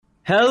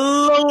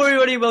Hello,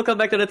 everybody. Welcome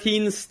back to the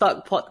Teen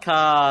Stuck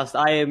Podcast.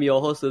 I am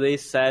your host today,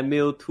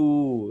 Samuel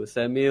Too.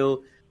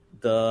 Samuel,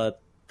 the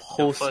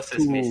host. The first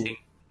is missing.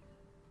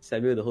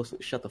 Samuel, the host.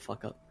 Shut the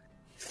fuck up.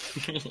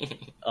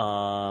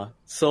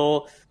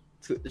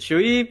 Should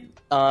we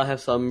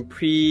have some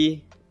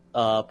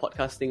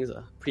podcast things,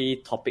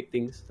 pre-topic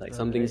things, like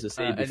some things to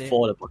say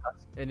before the podcast?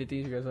 Anything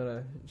you guys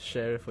wanna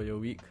share for your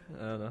week?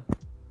 I don't know.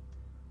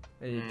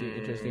 Anything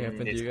interesting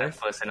happened to you guys? It's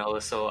quite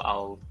personal, so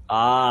I'll.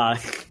 I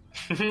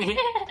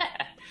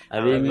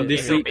mean,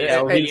 this week I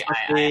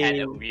had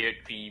a weird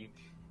dream,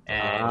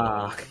 and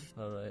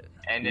Alright.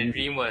 and the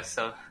dream was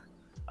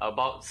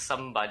about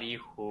somebody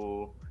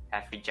who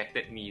have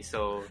rejected me.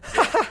 So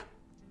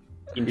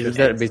Is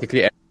that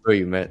basically everywhere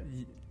you met?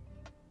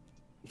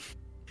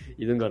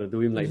 You don't gotta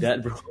do him like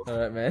that, bro.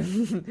 Alright, man.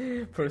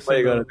 Why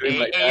you gotta do him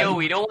like that?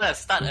 we don't want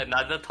to start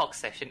another talk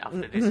session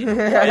after this. You know?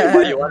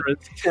 Why you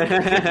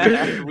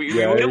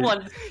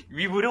want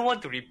we wouldn't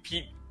want to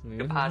repeat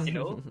the past, you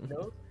know.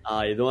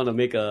 You don't want to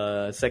make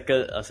a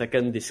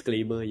second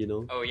disclaimer, you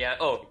know. Oh yeah.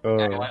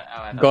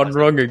 Gone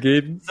wrong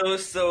again. So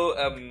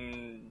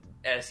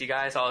as you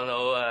guys all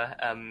know,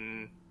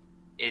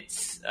 it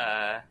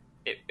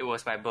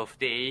was my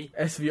birthday.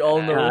 As we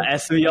all know.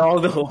 As we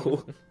all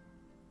know.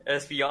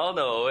 As we all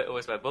know, it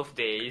was my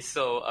birthday.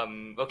 So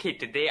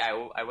today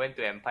I went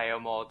to Empire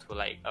Mall to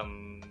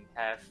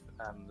have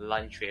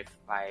lunch with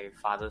my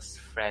father's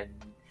friend,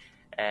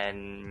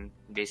 and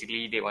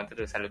basically they wanted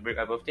to celebrate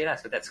my birthday lah.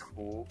 So that's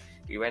cool.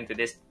 We went to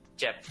this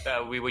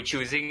we were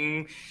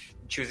choosing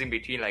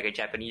between like a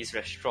Japanese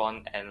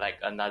restaurant and like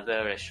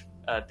another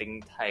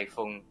Din Tai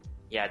Fung,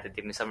 the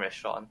dim sum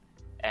restaurant,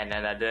 and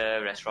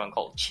another restaurant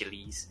called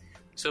Chili's.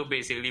 So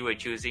basically we're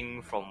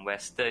choosing from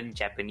Western,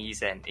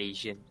 Japanese, and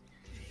Asian.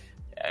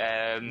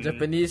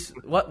 Japanese,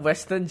 what?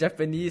 Western,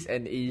 Japanese,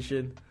 and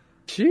Asian.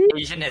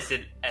 Asian as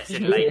in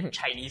like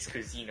Chinese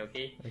cuisine,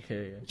 okay?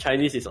 Okay.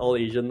 Chinese is all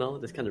Asian now.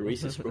 That's kind of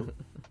racist, bro.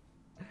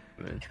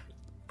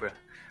 Bruh.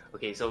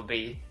 Okay, so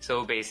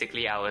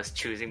basically I was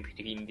choosing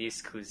between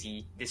these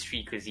three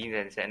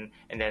cuisines, and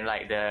then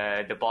like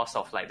the boss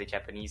of like the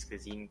Japanese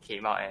cuisine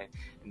came out, and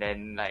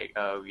then like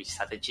we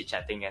started chit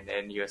chatting, and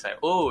then he was like,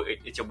 "Oh,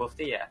 it's your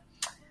birthday, yeah?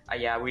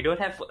 Yeah, we don't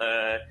have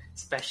a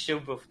special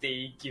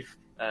birthday gift,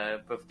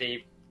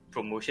 birthday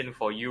promotion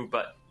for you,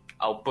 but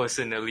I'll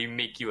personally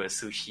make you a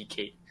sushi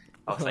cake."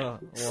 I was like,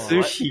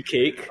 "Sushi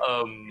cake?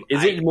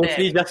 Is it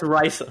mostly just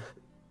rice?"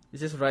 It's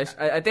just rice.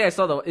 I think I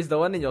saw it's the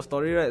one in your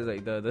story, right? It's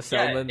like the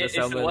salmon, it's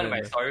the one in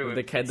my story with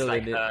the candle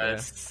like in it. A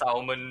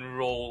salmon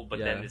roll, but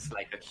then it's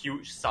like a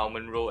huge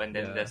salmon roll, and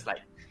then there's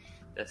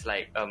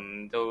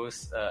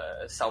those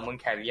salmon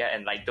caviar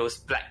and like those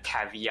black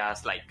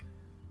caviars, got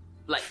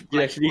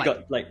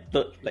like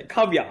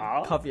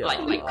caviar.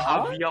 Like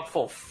caviar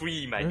for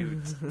free, my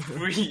dudes.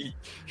 Free.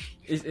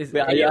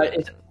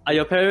 Are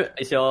your parents?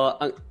 Is your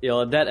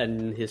dad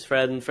and his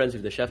friends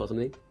with the chef or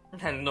something?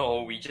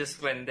 No, we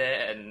just went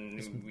there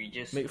and we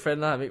just make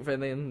friend,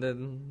 and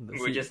then we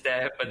were just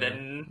there. But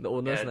then the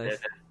owner's nice.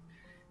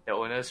 The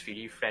owner's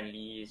really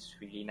friendly. It's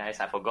really nice.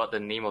 I forgot the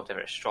name of the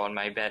restaurant.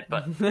 My bad.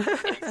 But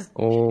it's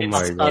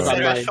a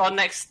restaurant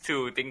next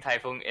to Din Tai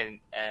Fung and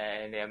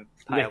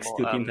next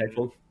to Din Tai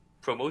Fung.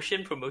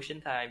 Promotion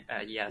time.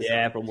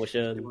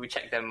 Promotion. We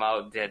check them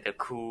out. They're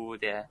cool.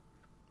 They're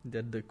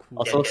the cool.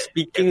 Also,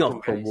 speaking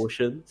of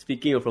promotion,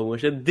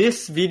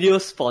 this video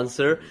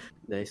sponsor,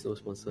 there is no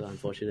sponsor,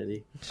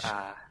 unfortunately.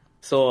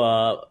 So,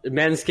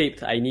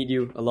 Manscaped, I need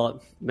you a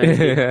lot.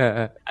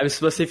 Manscaped. I'm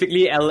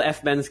specifically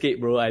LF Manscaped,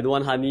 bro. I don't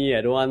want Honey.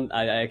 I want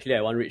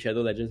Raid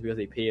Shadow Legends because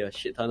they pay a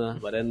shit ton.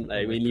 But then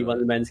I really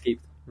want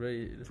Manscaped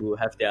to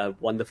have their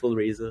wonderful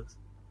razors.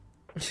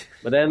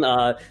 But then,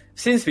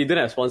 since we don't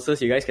have sponsors,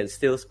 you guys can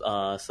still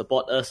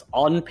support us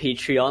on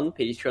Patreon,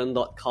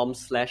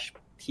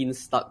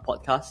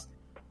 patreon.com/TeenStuckPodcast.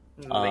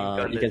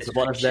 You can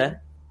support us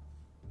there.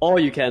 Or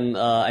you can,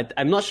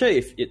 I'm not sure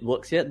if it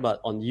works yet,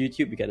 but on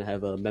YouTube you can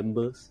have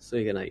members, so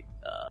you can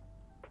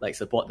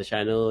support the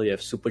channel. You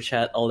have super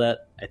chat, all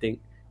that. I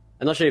think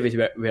I'm not sure if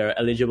we're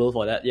eligible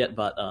for that yet,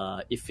 but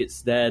if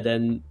it's there,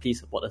 then please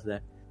support us there.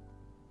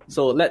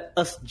 So let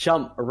us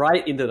jump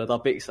right into the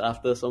topics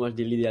after so much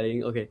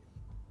dilly-dallying. Okay,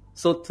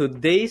 so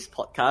today's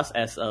podcast,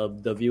 as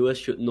the viewers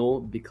should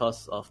know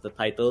because of the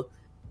title,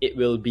 it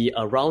will be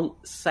around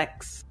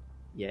sex.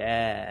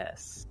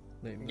 Yes.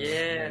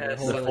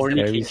 The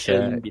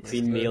fornication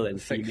between male and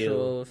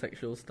female.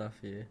 Sexual stuff,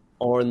 yeah.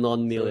 Or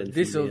non-male and female.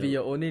 This will be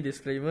your only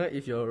disclaimer.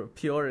 If you're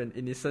pure and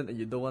innocent and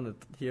you don't want to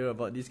hear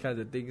about these kinds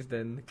of things,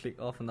 then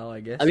click off now, I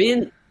guess. I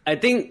mean, I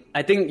think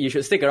you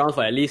should stick around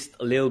for at least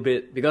a little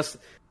bit because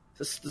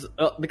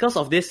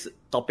of this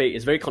topic.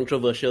 It's very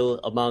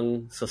controversial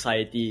among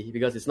society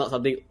because it's not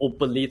something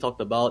openly talked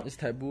about. It's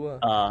taboo.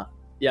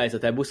 It's a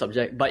taboo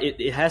subject, but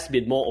it has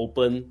been more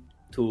open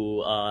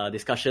to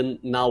discussion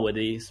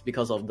nowadays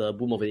because of the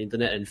boom of the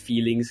internet and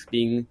feelings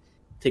being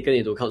taken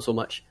into account so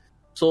much.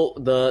 So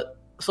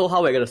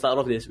how we're going to start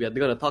off this, we are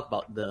going to talk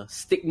about the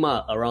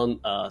stigma around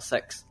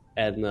sex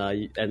and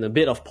a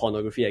bit of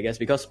pornography, I guess,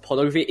 because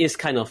pornography is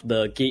kind of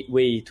the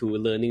gateway to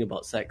learning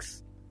about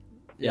sex.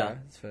 Yeah.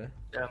 That's fair.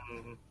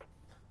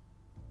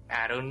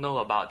 I don't know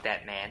about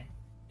that, man.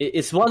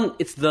 It's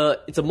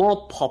a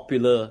more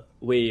popular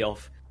way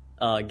of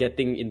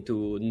getting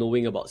into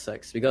knowing about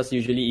sex, because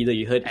usually either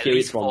you hear At it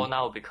least from for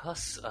now,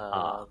 because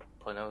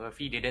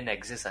pornography didn't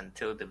exist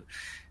until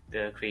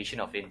the creation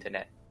of the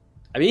internet.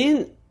 I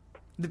mean,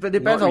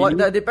 Depends Not on what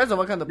really. Depends on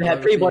what kind of they had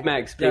pornography. Playboy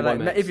Mags. Yeah, Playboy like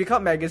Mags. if you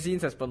count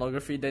magazines as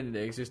pornography, then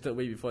they existed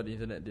way before the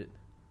internet did.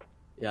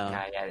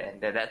 Yeah, And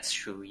that's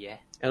true. Yeah.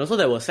 and also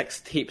there were sex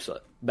tapes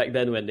back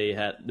then when they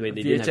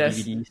didn't have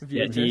DVDs.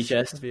 Yeah,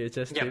 VHS.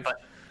 VHS Yeah, tapes.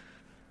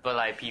 but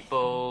like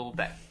people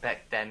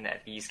back then,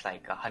 at least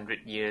like 100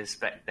 years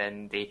back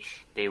then,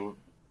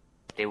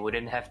 they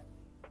wouldn't have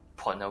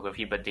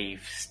pornography, but they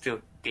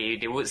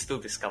would still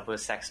discover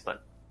sex,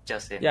 but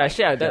just in Yeah, like,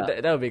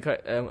 actually, that would be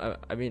quite.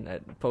 I mean,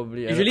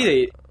 probably.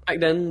 Usually back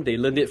then they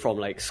learned it from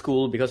like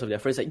school because of their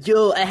friends. Like,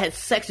 yo, I had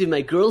sex with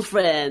my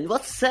girlfriend.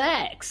 What's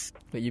sex?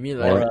 But you mean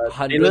Or, like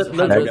hundreds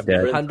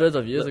learn- hundreds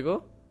of years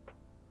ago?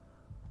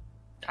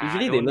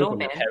 Usually I they don't learn know, from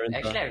their man. parents,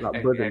 Actually, not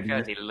I birth feel and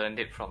like bees. they learned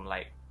it from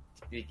like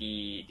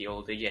the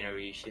older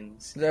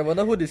generations. I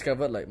wonder who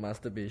discovered like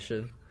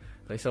masturbation.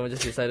 Like someone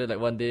just decided like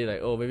one day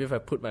like, oh, maybe if I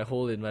put my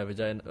hole in my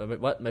vagina,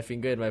 my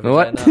finger in my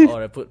What? vagina,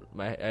 or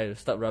I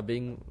start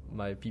rubbing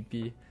my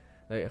pee.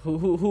 Like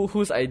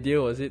whose idea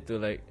was it to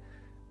like,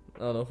 I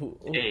don't know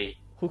Hey,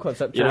 who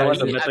conceptualized You know what's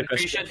it? the better I'm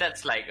pretty question? sure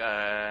that's like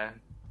the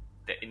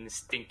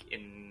instinct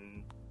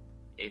in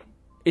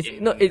It's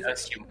in no, it's.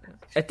 us humans.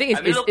 I think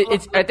I mean,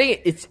 look- I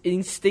think it's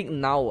instinct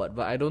now,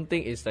 but I don't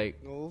think it's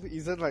like. No,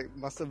 isn't like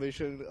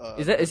masturbation.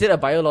 Is it a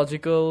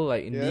biological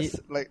like need? Yes,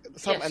 like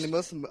some Yes.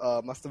 animals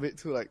masturbate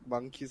too, like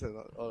monkeys and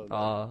all of that.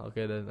 Ah,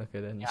 okay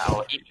then. Yeah,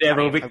 our They have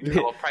a our big-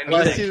 primate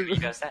Well, actually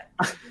does that.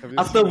 Have you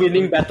After seen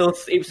winning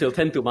battles, apes will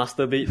tend to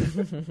masturbate.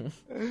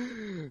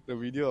 the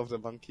video of the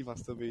monkey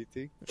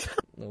masturbating?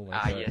 Oh my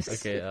Ah, god. yes.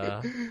 Okay.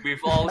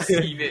 We've all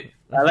seen it.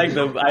 I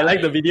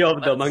like the video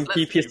of the Let's-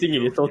 monkey let's be pissing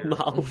in real its own here.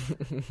 mouth.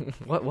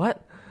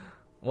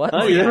 What?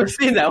 Huh, you never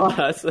seen that one?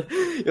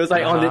 It was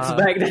like on its Ah.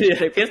 back, then it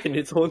like pissed in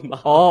its own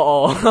mouth.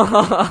 Oh.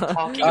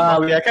 Talking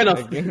about We are kind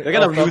of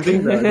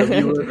losing the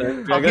viewers. We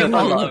are Talking gonna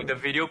talk about about. the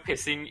video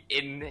pissing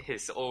in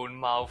his own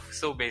mouth.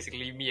 So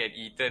basically, me and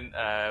Ethan,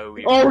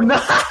 we Oh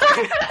no!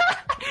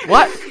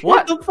 What?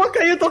 What the fuck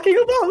are you talking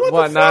about?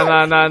 What? The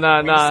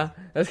fuck? Nah.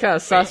 That's kind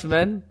of sus,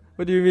 man.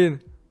 What do you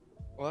mean?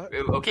 What?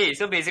 Okay,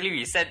 so basically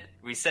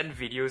we sent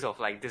videos of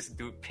like this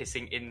dude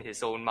pissing in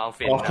his own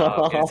mouth in Oh.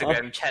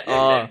 Instagram chat, and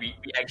Oh. then we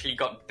actually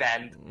got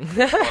banned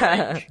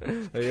like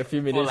Like a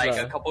few for minutes. like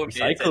lah. a couple of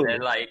minutes, Recycle. and then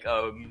like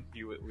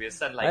we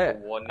sent like a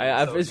warning.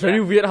 so, It's yeah.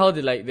 very weird how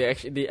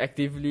they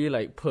actively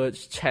like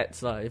purge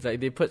chats lah. If like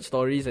they purge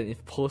stories and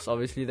if posts,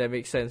 obviously that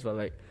makes sense. But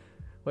like,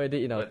 why are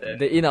they in our But then-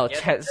 they in our yeah,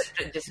 chats?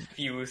 that just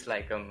feels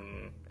like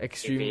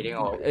Extreme invading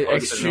our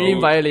extreme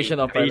personal violation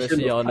of invasion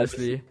privacy. of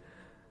Honestly.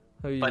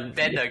 But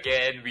then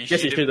again, we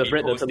Guess you should shouldn't have be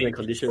read the terms posting and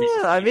conditions.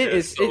 Yeah, I mean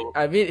pictures, so-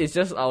 it's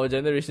just our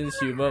generation's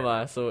humor,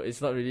 ma. So it's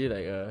not really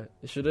like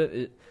it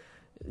shouldn't.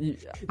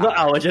 Not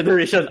our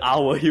generation,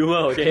 our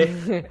humor, okay?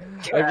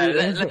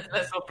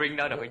 let's not bring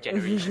down the whole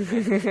generation.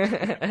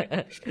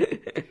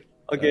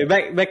 Okay,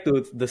 back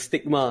to the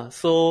stigma.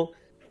 So,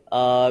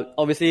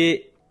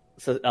 obviously,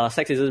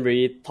 sex isn't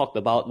really talked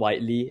about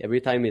widely.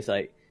 Every time it's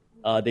like,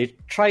 they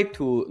try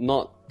to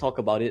not talk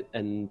about it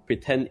and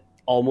pretend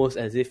almost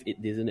as if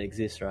it doesn't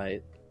exist,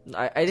 right?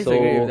 I disagree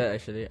So- with that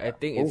actually. I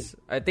think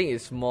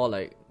it's more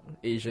like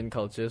Asian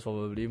cultures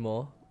probably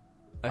more.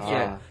 I feel Ah.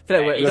 like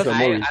Because because we're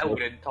more I reserved.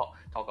 wouldn't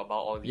talk about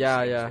all these yeah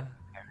things.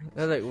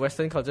 yeah. Like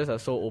Western cultures are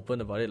so open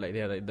about it. Like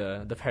they are like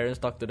the parents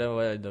talk to them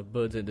about like, the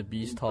birds and the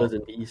bees talk. Birds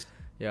and bees.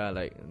 Yeah,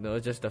 like no,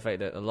 just the fact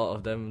that a lot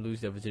of them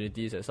lose their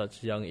virginities at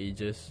such young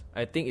ages.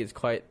 I think it's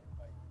quite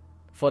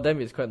for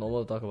them it's quite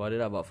normal to talk about it,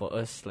 lah, but for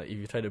us, like if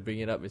you try to bring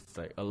it up, it's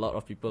like a lot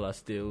of people are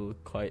still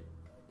quite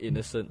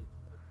innocent.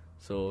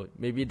 So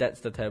maybe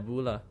that's the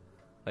taboo, lah.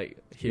 Like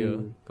here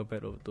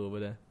compared to over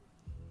there.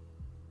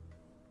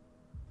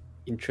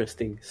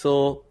 Interesting.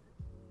 So,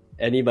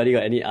 anybody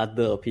got any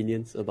other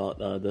opinions about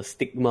the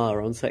stigma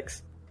around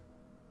sex?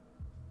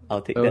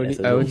 I'll take that as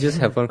a I no. would just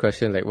have one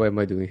question. Like, what am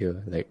I doing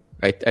here? Like,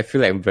 I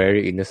feel like I'm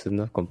very innocent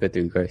now compared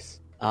to you guys.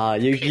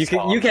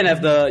 You can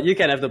have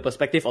the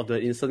perspective of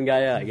the innocent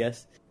guy, I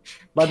guess.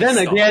 But then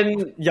Piss off.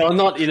 again, you're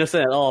not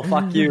innocent at all.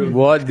 Fuck you.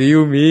 What do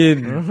you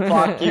mean?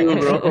 Fuck you,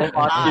 bro.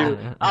 Fuck you.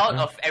 Out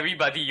of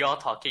everybody, you're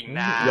talking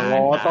now.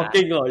 You're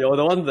talking. You're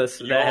the one that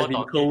has been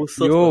talking. closest.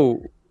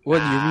 Yo, what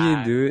do you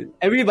mean, dude?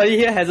 Everybody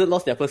here hasn't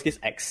lost their first kiss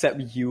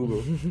except you,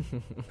 bro.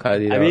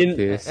 Cut it I out, mean,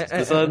 please.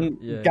 this one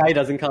Yeah. guy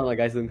doesn't count. Like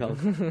guys don't count.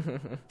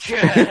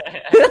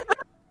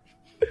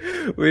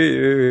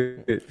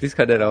 Wait. Please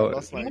cut that out.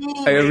 Lost my.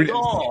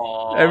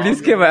 I really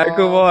scared my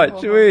uncle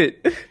watch.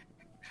 Wait.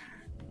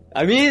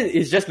 I mean,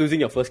 it's just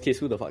losing your first kiss.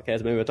 Who the fuck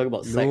cares, man? We're talking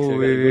about sex. No,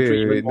 We're gonna go through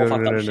even wait. more No,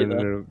 fucked no, up no, shit, huh?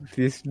 no.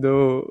 Please,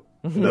 no.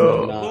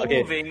 No. Nah,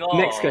 okay. Moving on.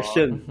 Next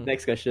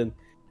question.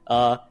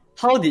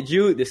 how did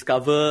you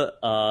discover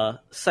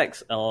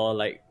sex, or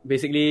like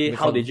basically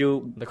how were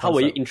you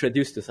concept.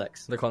 introduced to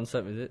sex? The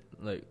concept, is it?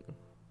 Like,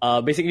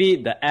 basically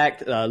the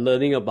act,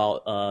 learning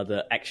about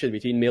the action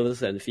between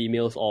males and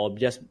females, or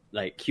just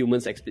like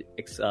humans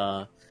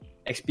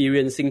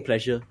experiencing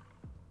pleasure.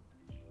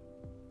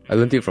 I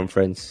learned it from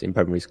friends in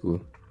primary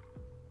school.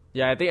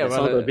 yeah, I think That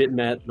sounds a bit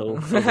mad though.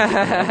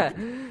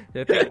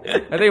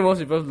 I think most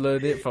people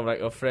learn it from like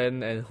a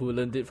friend, and who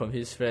learned it from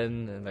his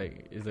friend, and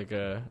like it's like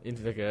a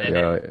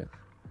Yeah,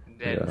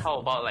 Then Yeah. how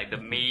about like the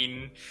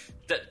main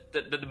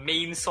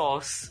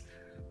source?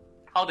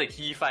 How did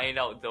he find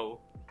out though?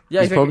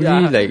 yeah, He's exactly,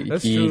 probably yeah, like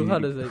that's he true. How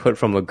does it? heard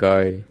from a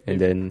guy and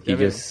then he Yeah,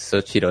 just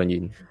searched it on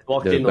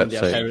Walked the in on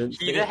their website. parents.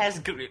 He either has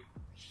good,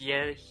 he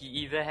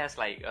either has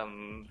like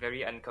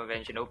very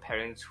unconventional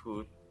parents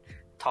who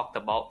talked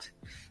about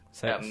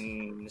Sex.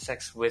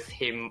 sex with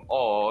him,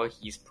 or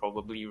he's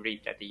probably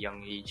raped at a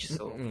young age.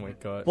 Oh So my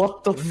god.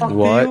 What the fuck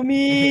What? do you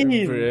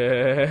mean?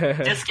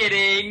 Bruh. just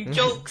kidding,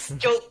 jokes.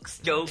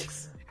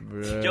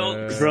 Bruh.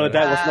 jokes. Bro,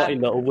 that was not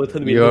in the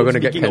Overton window. You're gonna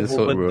get Speaking of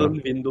cancelled, bro.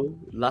 Overton window,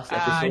 last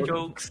episode.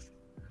 Jokes.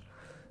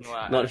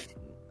 No, Not.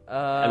 Uh,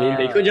 I mean,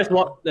 they could just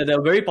walk. The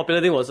very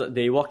popular thing was that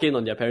they walk in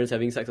on their parents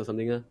having sex or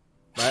something.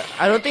 But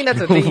I don't think that's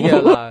a thing here,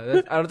 lah.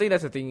 I don't think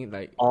that's a thing.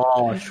 Like,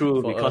 Oh,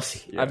 true. For Because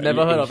us. I've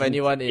never heard of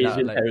anyone in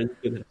Asian like. parents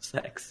could have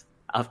sex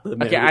after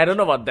marriage. Okay, I don't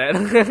know about that,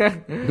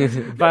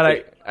 but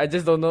like, I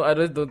just don't know. I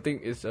just don't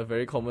think it's a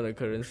very common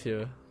occurrence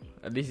here.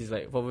 At least it's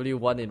like probably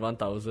 1 in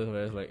 1,000,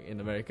 whereas like in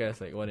America it's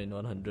like 1 in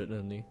 100 or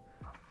something.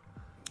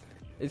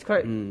 It's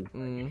quite.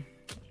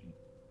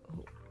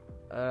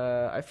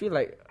 I feel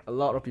like a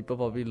lot of people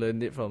probably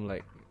learned it from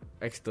like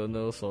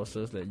external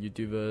sources, like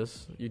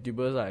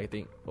YouTubers. I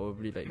think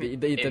probably like the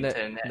internet.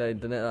 The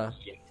internet.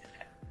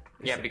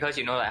 Yeah, because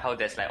you know like how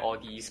there's like all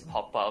these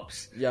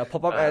pop-ups. Yeah,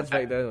 pop-up ads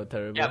back then were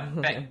terrible. Yeah,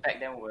 back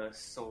then were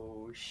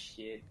so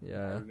shit. I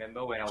Yeah.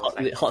 remember when I was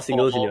like hot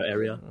singles in 4, your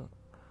area.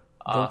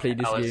 Don't play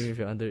this I was- game if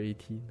you're under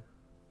 18.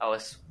 I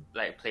was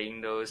like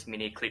playing those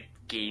mini clip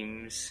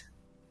games,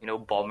 you know,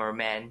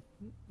 Bomberman.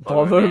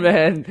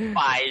 Bomberman.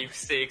 5,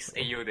 6,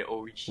 yo, the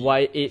OG.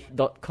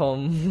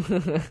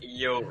 Y8.com.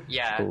 Yo,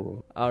 yeah.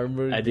 Oh.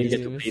 Armor I didn't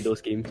get to games. play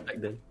those games back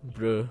then.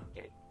 Bruh.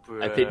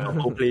 Bruh. I played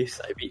Purple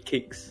Place. I beat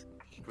Kicks.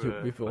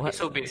 Bruh. With Okay, what?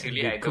 so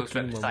basically, With like, those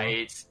cooking, mama.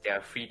 websites, they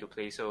are free to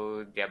play,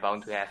 so they're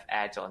bound to have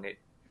ads on it.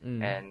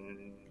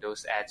 And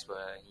those ads were,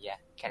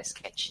 kind of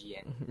sketchy.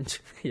 And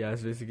Yeah,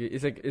 it's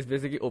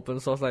basically open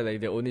source. Like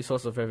the only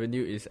source of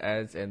revenue is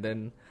ads, and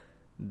then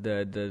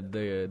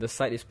the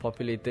site is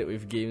populated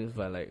with games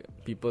by like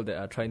people that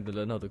are trying to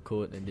learn how to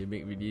code, and they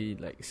make really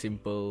like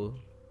simple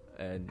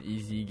and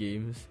easy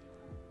games.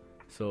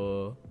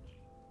 So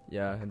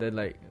yeah, and then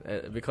like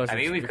because I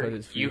mean,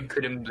 it's free. you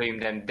couldn't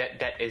blame them.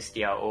 That is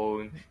their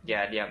own,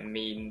 their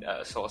main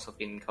source of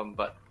income.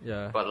 But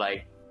yeah.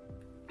 like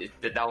the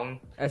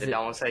As it-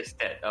 downside is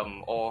that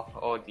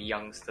all the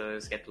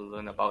youngsters get to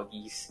learn about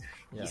these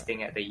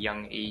things at a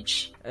young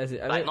age. As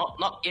it, I Like mean,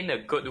 not in a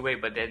good way,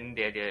 but then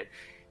they're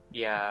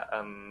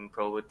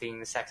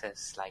promoting sex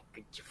as like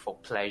for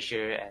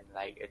pleasure, and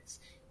like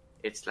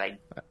it's like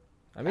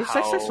I mean,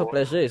 sex for how-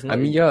 pleasure is not. I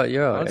mean, yeah,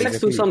 Sex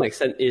exactly. to some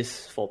extent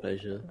is for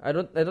pleasure. I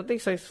don't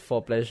think sex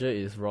for pleasure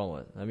is wrong.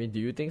 What? I mean, do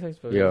you think sex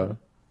for Yeah,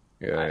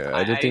 pleasure?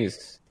 I don't think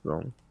it's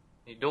wrong.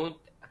 you don't.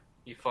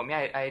 For me,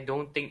 I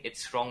don't think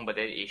it's wrong, but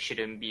then it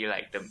shouldn't be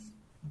like the.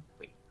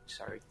 Wait,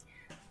 sorry.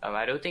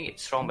 I don't think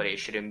it's wrong, but it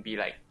shouldn't be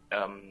like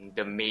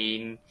the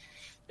main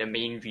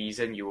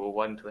reason you will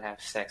want to have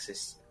sex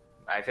is.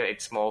 I feel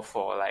it's more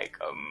for like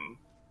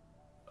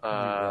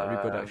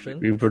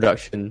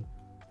Reproduction.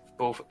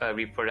 both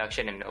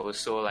reproduction and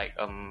also like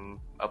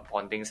a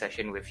bonding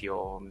session with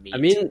your mate. I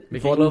mean,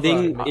 Before love,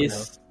 bonding partner.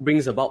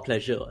 brings about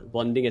pleasure.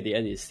 Bonding at the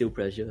end is still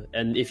pleasure.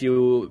 And if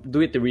you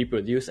do it to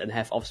reproduce and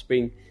have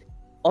offspring,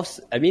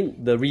 I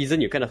mean, the reason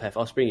you kind of have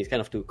offspring is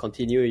kind of to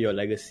continue your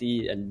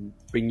legacy and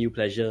bring you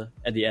pleasure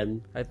at the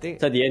end. I think.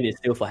 So at the end, it's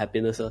still for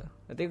happiness.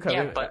 I think.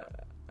 Yeah, but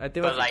I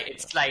think. but like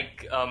it's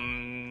like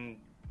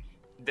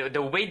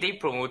the way they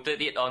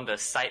promoted it on the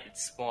site,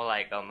 it's more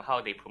like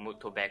how they promote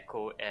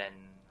tobacco and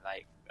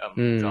like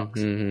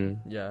drugs,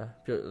 yeah,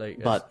 pure,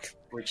 like But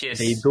which is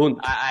they don't.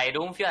 I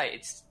don't feel like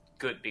it's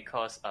good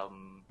because how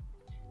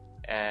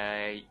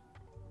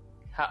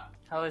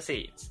to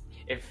say it?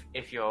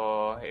 If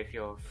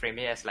you're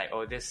framing it as like,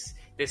 oh, this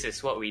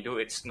is what we do,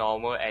 it's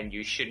normal and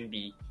you shouldn't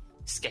be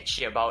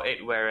sketchy about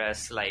it,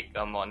 whereas like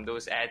on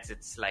those ads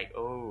it's like,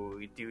 oh,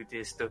 you do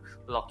this to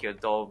lock your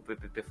door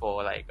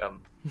before like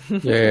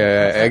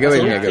Yeah, I get what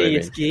you mean. I get what you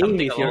It's mean. game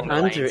something if you're along the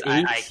under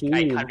lines. I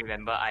 18. can't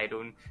remember. I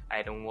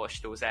don't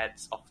watch those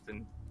ads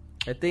often.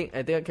 I think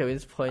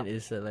Kevin's point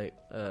is that like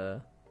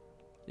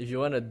if you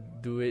want to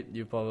do it,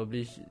 you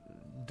probably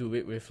do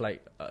it with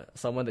like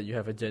someone that you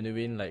have a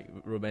genuine like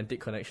romantic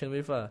connection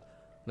with, like,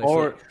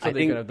 Or I they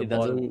think can have the it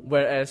bond. doesn't-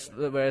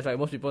 Whereas like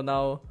most people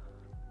now,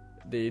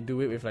 they do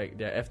it with like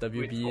their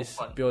FWBs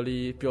fun.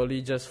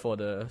 purely just for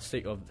the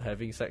sake of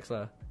having sex,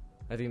 lah.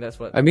 I think that's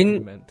what I mean, he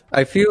meant.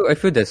 I feel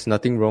there's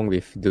nothing wrong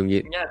with doing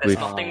it. Yeah, there's with,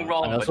 nothing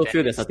wrong. I also but feel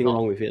then there's it's nothing not-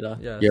 wrong with it.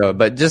 Yeah. Yeah,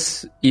 but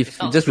just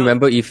not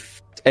remember,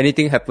 if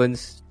anything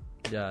happens,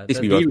 Yeah.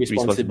 please That's, be Be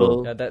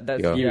responsible. responsible. yeah.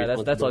 That's Yeah. yeah. That's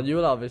Responsible. on you,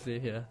 lah. Obviously,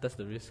 yeah. That's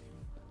the risk.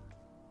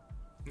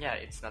 Yeah,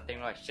 it's nothing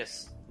wrong. It's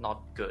just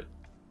not good.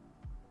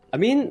 I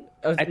mean,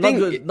 I Not think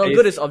good. it- Not if-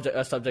 good is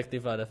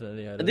subjective,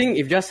 definitely. I think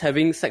if just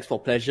having sex for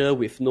pleasure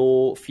with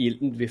no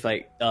with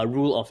like a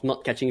rule of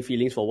not catching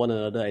feelings for one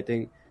another, I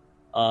think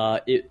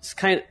it's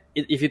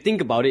if you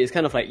think about it, it's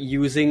kind of like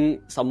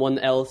using someone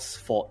else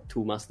to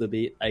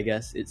masturbate. I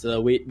guess it's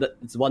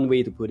it's one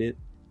way to put it.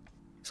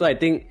 So I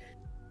think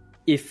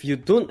if you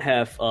don't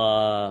have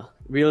a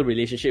real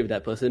relationship with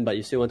that person, but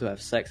you still want to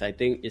have sex, I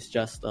think it's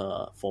just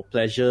for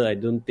pleasure. I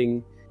don't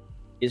think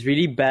it's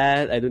really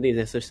bad. I don't think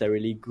it's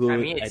necessarily good. I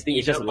mean, I think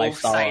it's just a both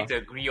lifestyle. sides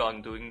agree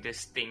on doing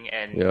this thing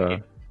and Yeah.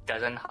 it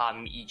doesn't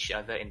harm each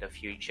other in the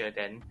future,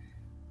 then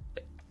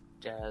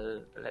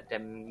let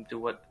them do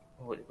what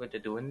they're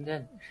doing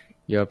then.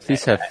 Yeah,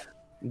 please have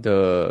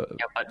the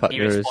Yeah, but be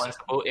partner's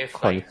responsible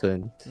if like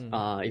consent.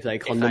 If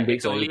like if condom like,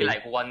 breaks it's or only anything.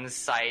 like one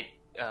side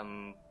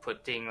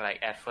putting like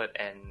effort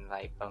and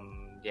like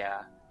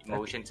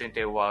emotions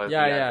into it while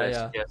Yeah, the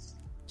yeah, others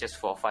just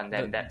for fun,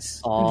 then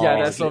that's Oh.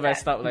 Yeah, that's so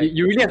messed up. Like,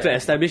 you really have to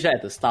establish that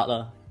at the start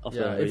of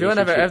yeah, the if you want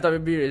to have relationship.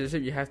 an FWB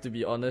relationship, you have to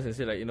be honest and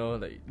say like,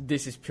 like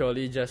this is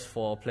purely just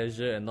for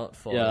pleasure and not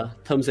for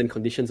terms and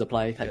conditions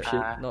apply type shit.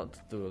 not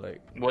to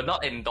like. we're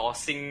not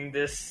endorsing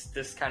this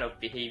kind of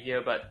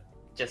behavior, but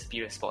just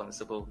be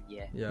responsible.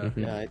 Yeah. Yeah.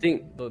 Yeah, I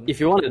think Don't- if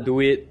you want to do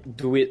it,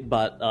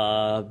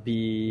 but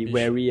be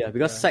wary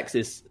because sex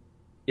is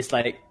it's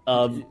like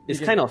it's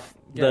can kind of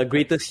the get-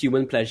 greatest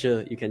human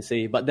pleasure, you can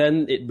say, but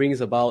then it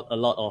brings about a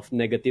lot of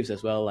negatives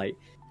as well, like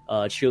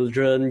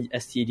children,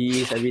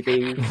 STDs,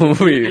 everything.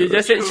 You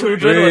just said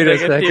children were Wait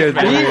a negative. second.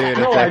 I mean, Wait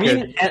a no, I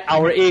second. mean at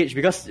our age,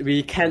 because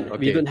we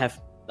Okay. don't have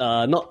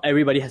not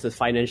everybody has the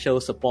financial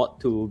support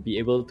to be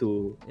able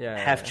to Yeah,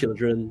 have yeah.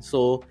 children.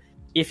 So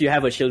if you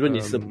have a children,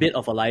 it's a bit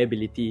of a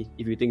liability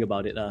if you think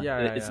about it. It's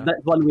yeah.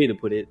 that's one way to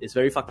put it. It's a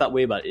very fucked up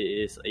way, but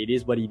it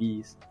is what it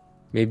is.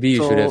 Maybe you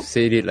So- should have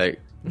said it like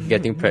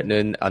getting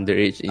pregnant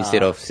underage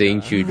instead of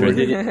saying children.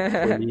 Did it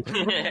only.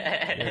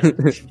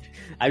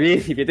 I mean,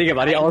 if you think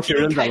about it, all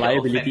children are Kinda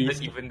offended,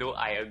 liabilities. even though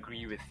I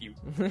agree with you.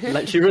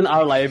 Like children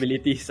are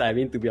liabilities. I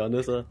mean, to be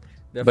honest.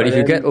 But if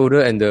you then- get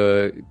older and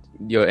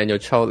your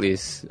child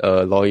is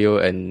loyal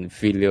and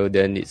filial,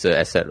 then it's an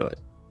asset, right?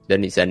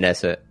 Then it's an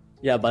asset.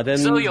 Yeah, but then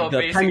So you're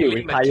the time you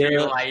basically retire.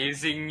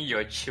 materializing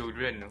your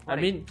children. I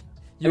mean,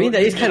 I mean,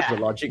 there is kind Yeah. of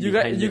a logic you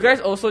behind guys, you it. guys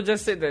also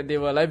just said that they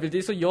were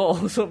liabilities, so you're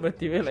also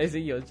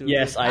materializing your children.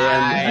 Yes, I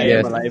am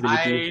Yes. a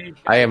liability.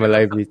 I am a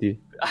liability.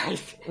 I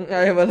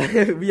I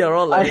am we are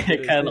all I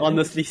liabilities. can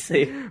honestly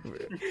say.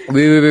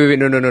 Wait,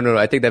 no.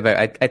 I take that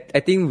back. I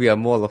think we are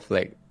more of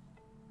like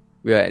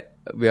we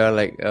are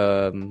like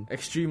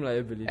Extreme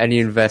liability. an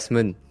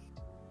investment.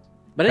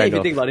 But then Kind if you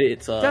of. think about it,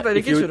 it's Yeah, if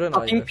technically you're children are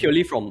talking investment.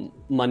 purely from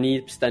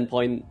money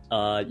standpoint,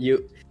 you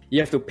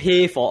have to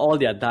pay for all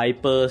their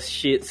diapers,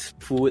 shits,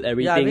 food,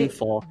 everything mean,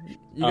 for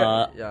you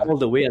got- yeah. all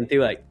the way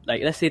until like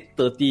let's say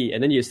 30,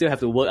 and then you still have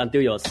to work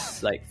until you're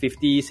like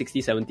 50, 60,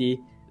 70,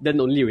 then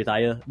only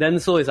retire. Then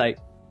so it's like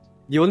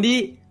you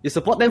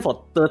support them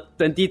for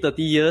 20,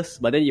 30 years,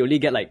 but then you only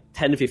get like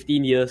 10,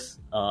 15 years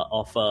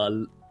of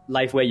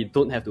life where you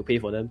don't have to pay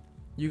for them.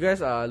 You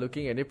guys are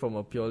looking at it from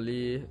a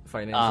purely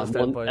financial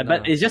standpoint.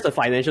 But it's just a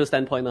financial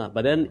standpoint,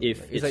 but then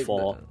if it's like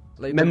for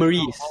like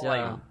memories,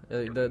 yeah,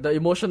 the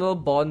emotional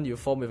bond you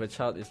form with a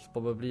child is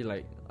probably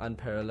like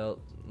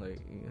unparalleled, like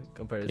in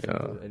comparison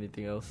to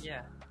anything else.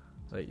 yeah.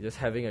 Like just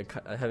having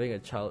a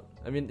child.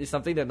 I mean, it's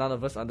something that none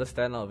of us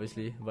understand,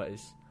 obviously, but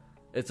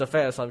it's a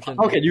fair assumption.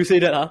 How can you say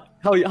that?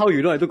 How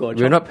you know I took a We're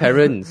child? not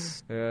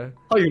parents. Yeah.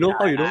 How you know?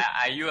 How you know?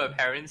 Are you a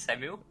parent,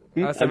 Samuel?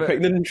 I'm Samuel-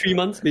 pregnant in 3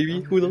 months,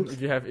 maybe. Who knows?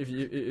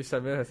 If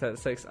Samuel has had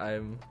sex,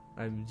 I'm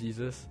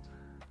Jesus.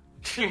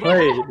 喂，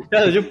这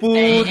样就不通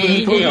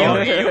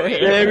了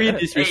 ，very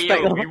disrespect.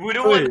 Hey, yo, we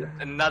wouldn't want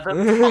another.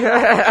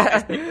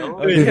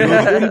 喂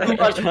don't too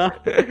much, huh?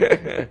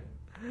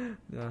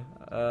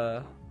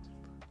 Yeah.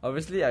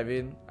 Obviously, I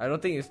mean, I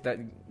don't think it's that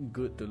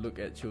good to look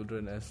at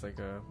children as like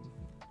an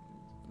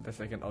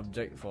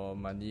object for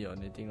money or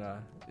anything lah.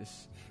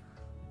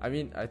 I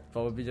mean, I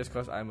probably just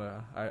cause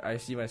I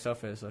see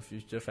myself as a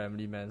future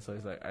family man, so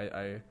it's like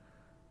I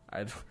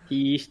don't,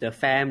 He's the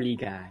family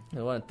guy.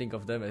 I want to think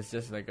of them as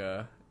just if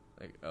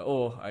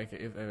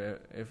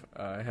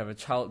I have a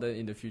child, then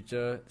in the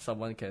future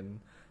someone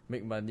can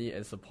make money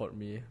and support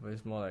me. But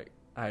it's more like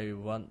I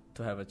want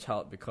to have a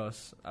child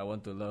because I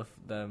want to love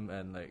them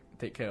and like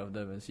take care of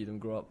them and see them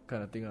grow up,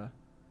 kind of thing lah.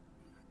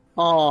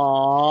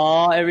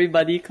 Aww,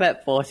 everybody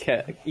clap for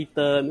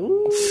Ethan.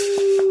 Ooh.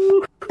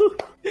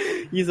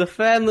 He's a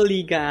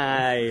family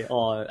guy.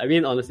 Oh, I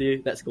mean, honestly,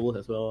 that's cool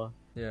as well.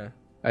 Yeah.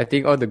 I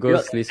think all the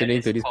girls Yeah.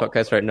 listening to this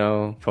podcast right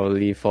now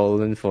probably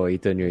fallen for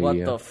Ethan What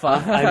already. the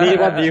fuck? I mean,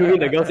 what do you mean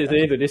the girls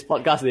listening to this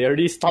podcast? They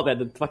already stopped at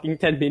the fucking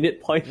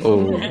 10-minute point.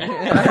 Oh.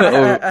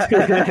 I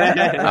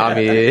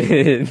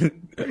mean,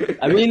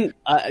 I mean,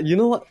 you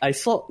know what? I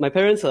saw my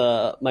parents.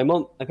 My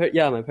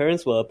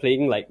parents were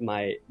playing like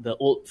the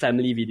old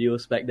family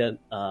videos back then.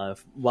 A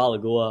while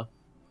ago.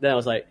 Then I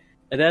was like,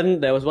 and then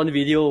there was one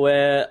video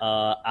where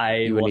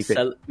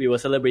we were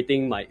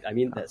celebrating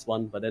that's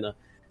one. But then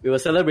we were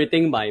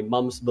celebrating my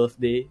mom's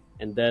birthday,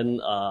 and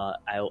then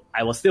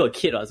I was still a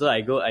kid, so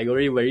I go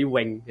really very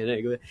wang, and then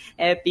I go,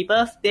 "Happy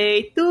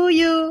birthday to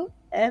you,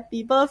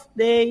 happy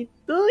birthday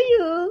to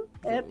you,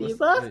 happy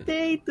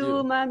birthday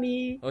to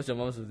mommy." What's your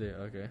mom's birthday?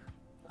 Okay.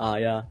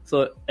 Yeah.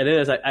 So and then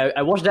it's like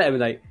I watched that and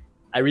like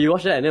I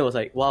rewatched that and then it was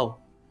like, wow,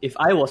 if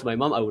I was my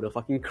mom, I would have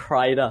fucking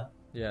cried.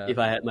 Yeah. If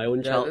I had my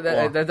own child.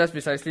 That's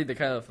precisely the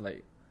kind of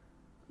like.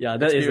 Yeah,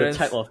 that is the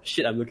type of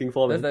shit I'm looking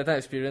for. That's the type of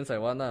experience I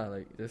want.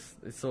 Like it's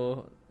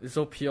so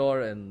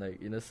pure and like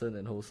innocent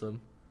and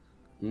wholesome.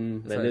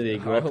 And then they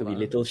grow up to be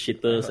little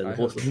shitters and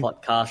host a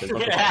podcast and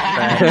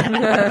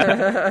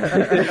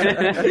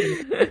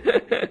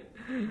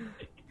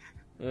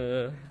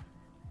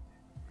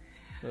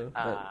talk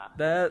about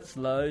that's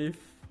life.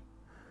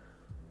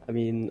 I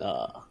mean,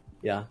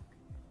 yeah.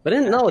 But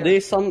then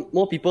nowadays, more and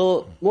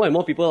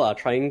more people are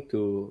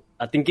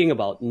thinking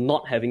about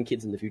not having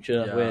kids in the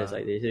future. Yeah. Whereas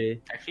like they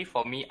say, actually,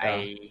 for me,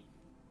 I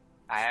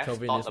have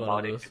thought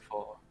about it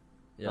before.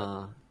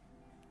 Yeah.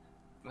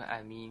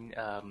 I mean,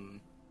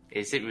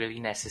 is it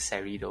really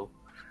necessary though?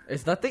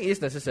 Nothing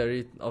is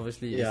necessary.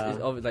 Obviously, Yeah.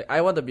 it's like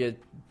I want to be a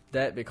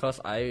dad because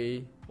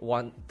I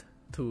want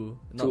to.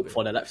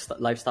 For the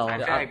lifestyle.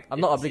 I'm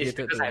not obligated.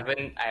 It's because I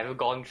haven't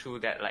gone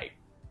through that like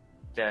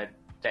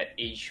that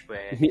age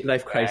where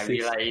midlife crisis.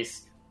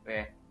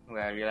 Where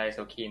I realize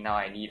okay, now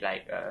I need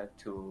like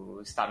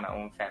to start my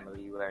own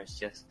family, where it's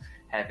just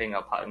having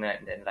a partner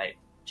and then like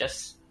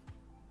just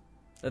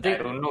I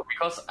don't know,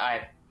 because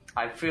I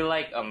feel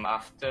like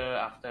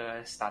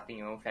after starting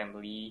your own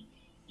family,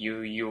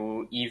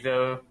 you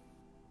either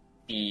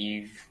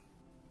be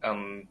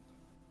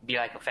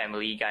like a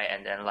family guy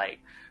and then like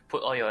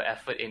put all your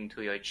effort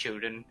into your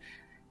children,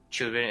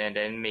 and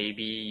then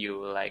maybe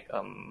you like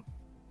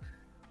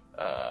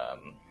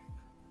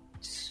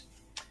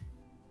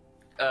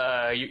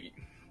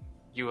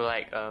you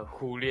like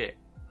忽略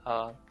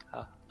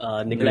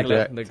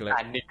neglect.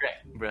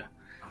 neglect, bruh.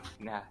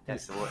 Nah,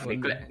 that's the word.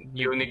 Neglect.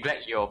 You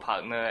neglect your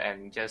partner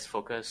and just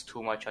focus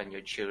too much on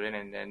your children,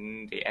 and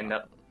then they end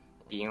up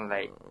being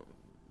like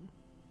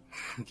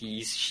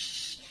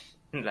these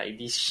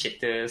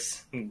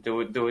shitters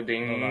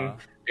doing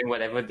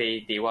whatever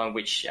they want.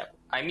 Which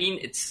I mean,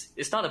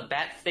 it's not a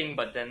bad thing,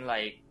 but then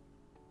like.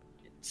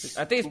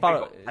 I think it's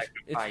part of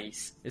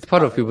it's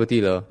part of puberty,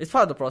 though. It's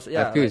part of the process.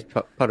 Yeah, I feel it's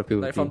part of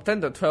puberty. Like from 10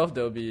 to 12,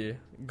 they'll be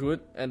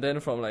good, and then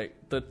from like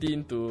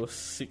 13 to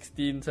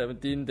 16,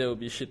 17, they'll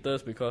be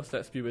shitters because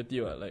that's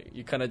puberty. Right? Like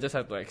you kind of just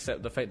have to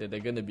accept the fact that they're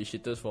gonna be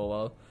shitters for a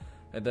while,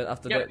 and then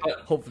after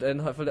hopefully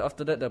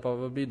after that they'll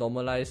probably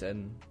normalize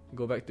and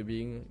go back to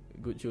being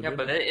good children. Yeah,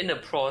 but then in the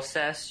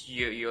process,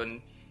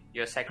 you're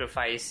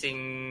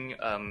sacrificing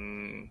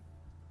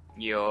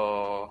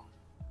your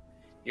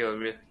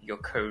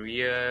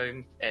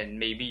career and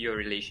maybe your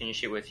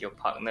relationship with your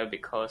partner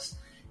because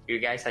you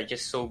guys are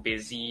just so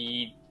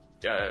busy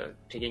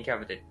taking care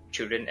of the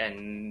children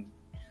and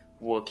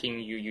working.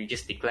 You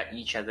just neglect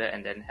each other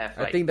and then have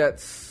like. I think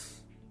that's.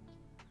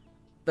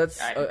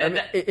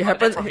 It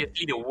happens. That's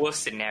obviously the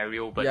worst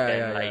scenario, but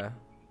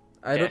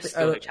there's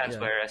still a chance.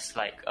 Whereas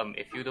like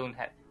if you don't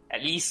have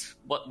at least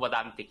what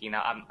I'm thinking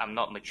now, I'm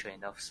not mature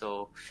enough,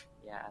 so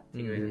yeah,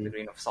 take it with a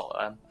grain of salt.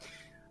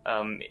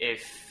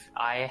 If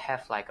I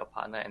have like a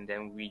partner and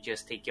then we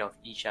just take care of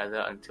each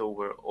other until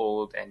we're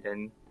old, and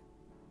then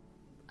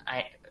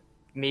I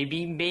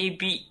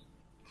maybe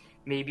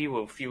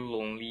we'll feel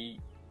lonely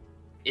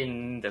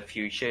in the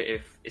future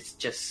if it's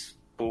just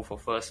both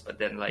of us. But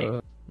then like,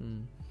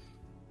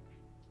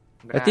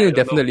 I think you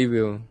definitely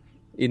will.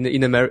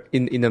 In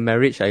a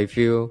marriage, I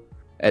feel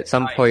at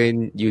some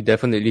point you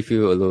definitely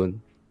feel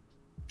alone.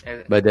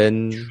 But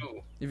then. True.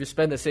 If you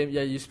spend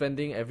you're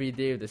spending every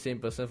day with the same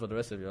person for the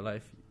rest of your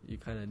life, you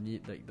kind of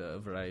need like the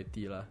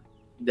variety lah.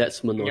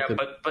 That's monotony. Yeah,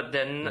 but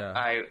then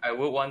I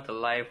would want a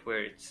life where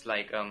it's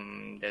like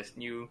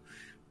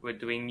we're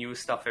doing new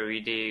stuff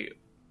every day,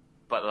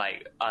 but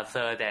like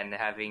other than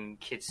having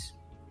kids.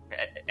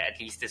 At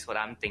least that's what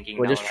I'm thinking.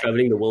 We're just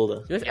traveling the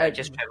world. Just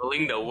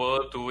traveling the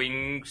world,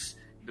 doing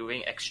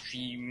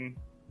extreme,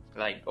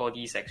 like all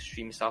these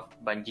extreme stuff,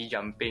 bungee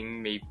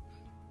jumping, maybe.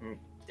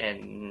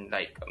 And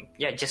like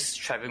just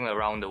traveling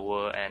around the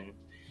world and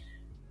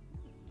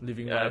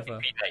living life.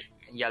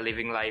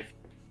 Living life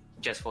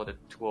just for the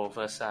two of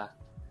us.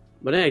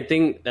 But then I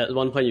think at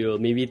one point you'll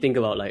maybe think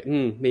about like,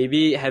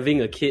 maybe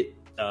having a kid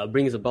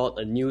brings about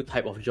a new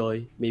type of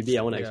joy. Maybe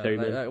I want to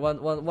experiment.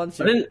 Once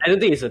but then I don't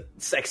think it's an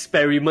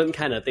experiment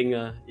kind of thing.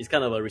 It's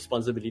kind of a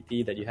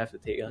responsibility that you have to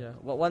take. Yeah.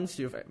 Well, once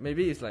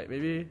maybe it's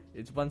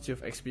once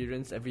you've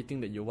experienced everything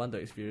that you want to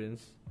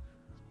experience,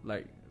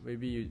 like.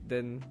 Maybe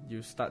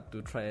you start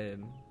to try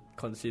and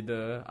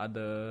consider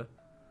other.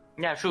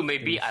 Yeah, true.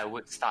 Maybe things. I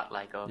would start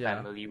like a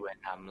family when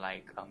I'm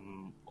like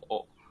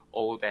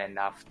old, and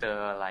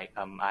after like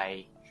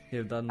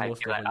You've done I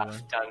most feel of like what you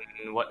I've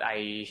done what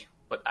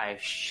I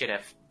should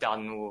have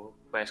done,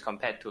 whereas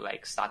compared to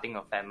like starting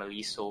a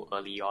family so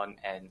early on,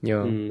 and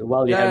Yeah.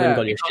 While you Yeah, haven't yeah.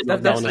 got your shit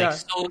knocked That's- down. yeah.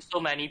 Like, so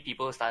many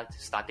people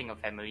starting a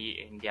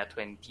family in their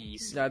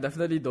 20s. Yeah,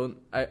 definitely don't.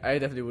 I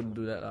definitely wouldn't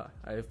do that.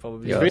 I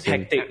probably Yeah, very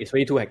same. hectic. It's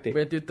way too hectic.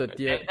 wait till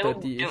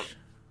 30-ish.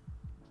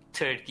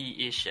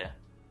 30-ish.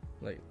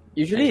 Like,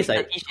 Usually it's I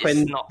like think 30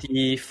 is not-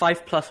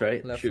 25 plus,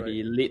 right? Left, Should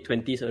be late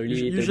 20s, early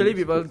usually 30s.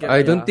 people get.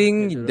 I don't yeah,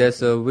 think get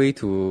there's around a way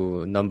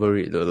to number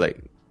it though. Like,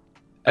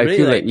 I I really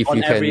feel like if on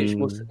you average, can.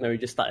 most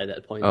marriages start at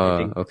that point. I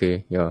think.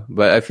 Okay, yeah.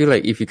 But I feel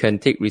like if you can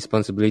take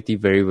responsibility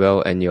very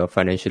well and you're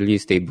financially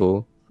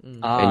stable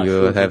and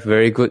you true, have true.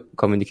 very good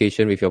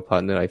communication with your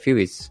partner, I feel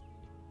it's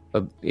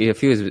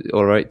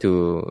alright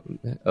to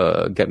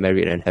get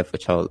married and have a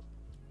child.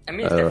 I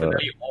mean, it's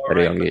definitely at a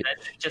alright, young but age.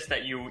 that's just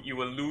that you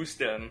will lose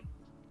the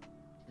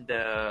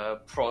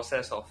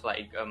process of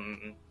like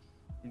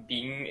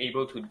being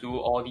able to do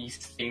all these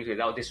things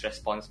without this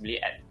responsibility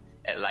at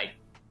like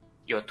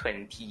your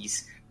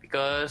 20s,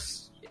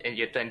 because in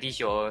your 20s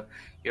you're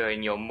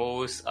in your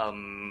most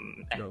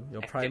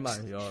your prime,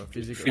 active your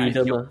physical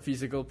Freedom,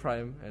 physical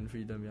prime and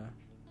freedom. Yeah.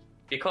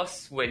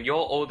 because when you're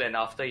old and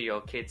after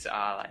your kids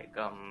are like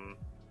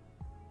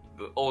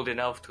old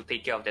enough to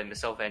take care of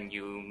themselves, and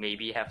you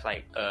maybe have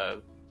like a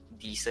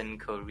decent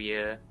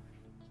career,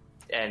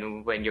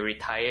 and when you're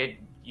retired,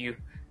 you've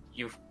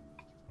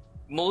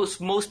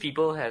most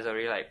people has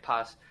already like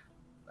passed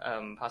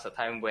a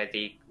time where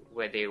they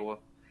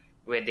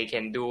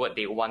can do what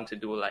they want to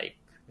do, like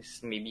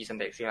maybe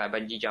something extreme like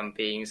bungee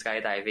jumping,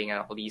 skydiving,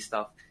 and all these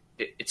stuff.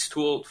 It's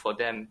too old for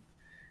them.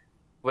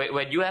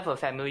 When you have a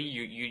family,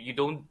 you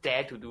don't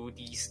dare to do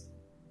these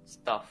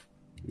stuff.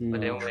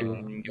 But then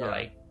when you're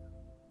like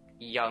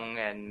young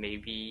and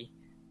maybe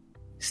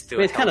still,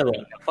 It's kind of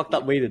healthy, a fucked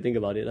up way to think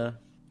about it.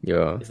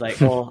 Yeah. It's like,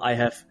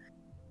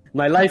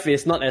 my life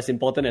is not as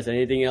important as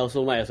anything else,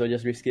 so might as well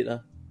just risk it.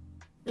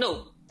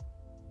 no,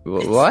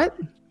 What?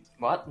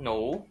 what?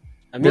 No.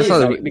 I mean, That's it's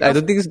not, like, I because-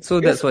 don't think so.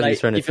 That's because, what like, he's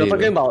trying to if say. you're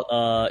talking though.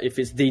 about if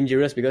it's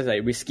dangerous, because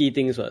like risky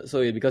things,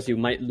 so because you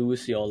might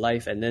lose your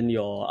life and then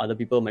your other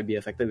people might be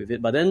affected with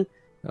it. But then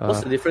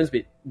what's the difference?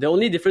 The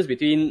only difference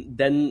between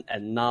then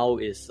and now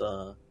is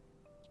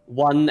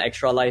one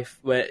extra life,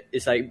 where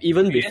it's like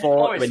even You have before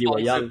more when you were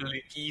young.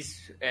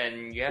 responsibilities,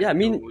 and you have Yeah, I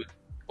mean, to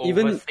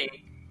even- overthink.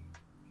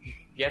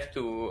 You have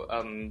to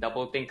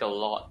double think a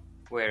lot.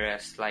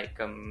 Whereas, like,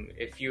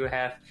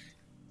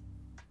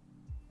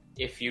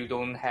 if you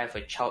don't have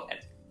a child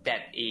at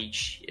that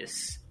age,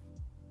 is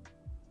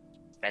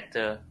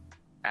better.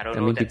 I don't I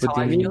know. mean, That's people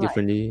how I think feel.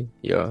 differently.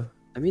 Yeah.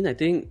 I mean, I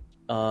think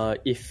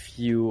if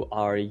you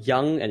are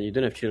young and you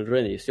don't have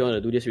children and you still want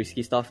to do this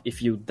risky stuff,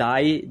 if you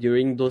die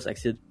during those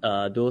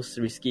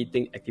risky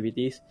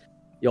activities,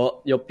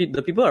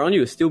 the people around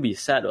you will still be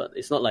sad. Right?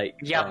 It's not like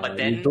Yeah, but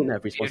then you don't have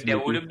if responsibility.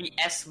 there wouldn't be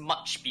as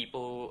much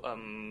people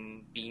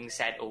being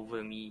sad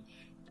over me.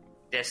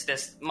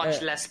 There's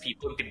much less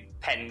people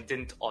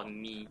dependent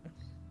on me.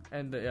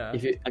 And yeah,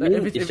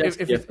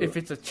 If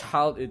it's a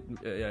child,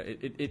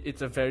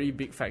 it's a very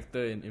big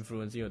factor in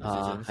influencing your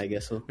decisions. I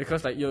guess so.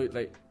 Because like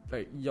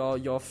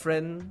your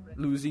friend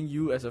losing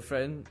you as a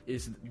friend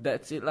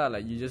that's it lah.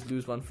 Like you just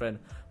lose one friend,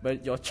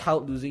 but your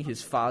child losing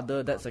his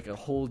father, that's like a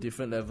whole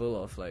different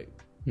level of like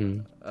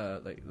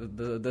like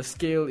the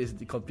scale is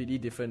completely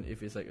different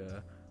if it's like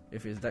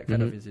if it's that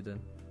kind of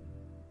incident.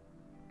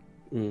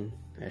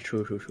 Yeah,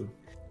 true.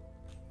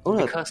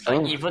 Because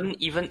like even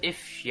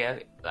if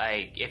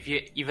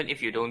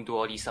you don't do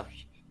all these stuff,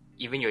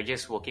 even you're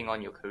just working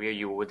on your career,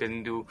 you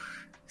wouldn't do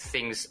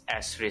things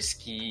as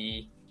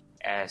risky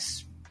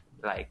as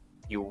like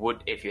you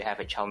would if you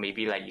have a child.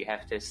 Maybe like you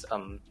have this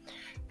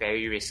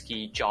very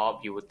risky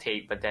job you would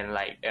take, but then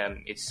like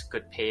it's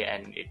good pay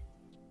and it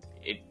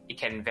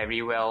can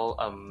very well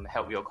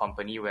help your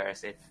company.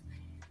 Whereas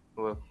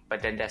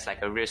but then there's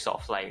like a risk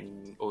of like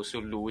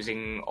also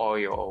losing all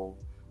your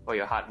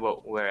hard work.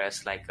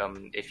 Whereas like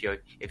if you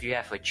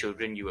have a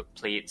children, you would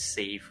play it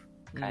safe,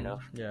 kind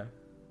of. Yeah.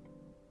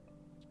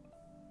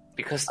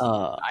 Because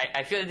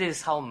I feel this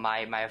is how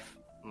my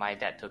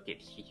dad took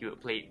it. He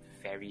would play it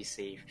very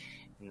safe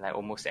in like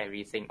almost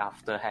everything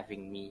after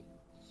having me.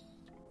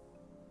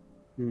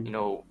 You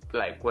know,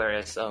 like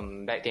whereas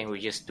back then we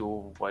just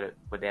do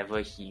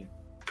whatever he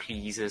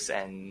pleases,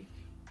 and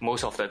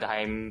most of the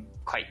time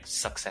quite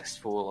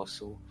successful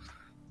also.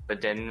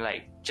 But then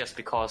like just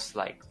because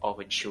like of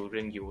a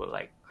children, you will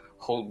like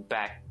hold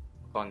back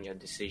on your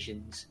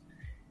decisions.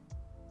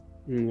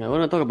 I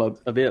want to talk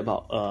a bit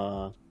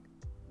about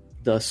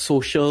the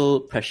social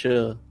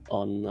pressure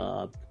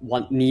on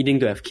needing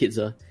to have kids.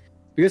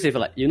 Because if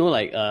like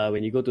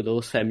when you go to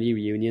those family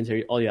reunions,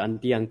 all your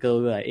auntie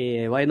uncle will like,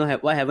 hey,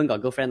 why haven't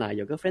got girlfriend?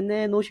 Your girlfriend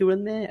there, no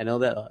children there, and all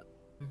that.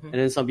 And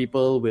then some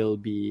people will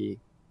be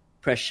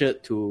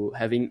pressured to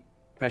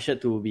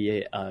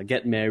be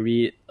get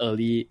married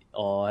early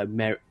or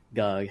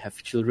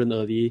have children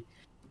early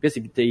because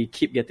they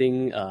keep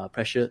getting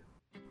pressured.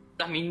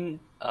 I mean,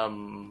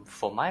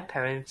 for my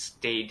parents,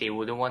 they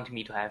wouldn't want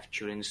me to have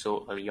children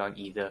so early on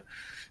either,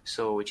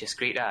 so which is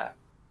great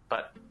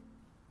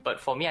but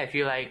for me, I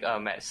feel like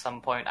at some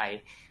point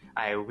I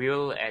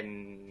will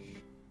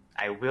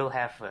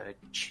have a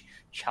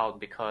child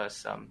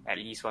because at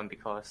least one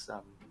because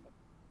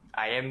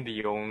I am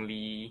the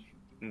only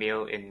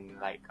male in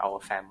like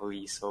our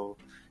family, so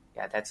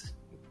yeah, that's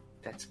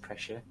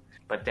pressure.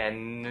 But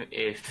then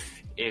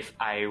if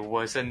I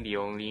wasn't the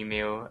only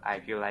male, I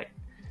feel like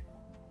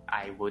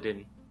I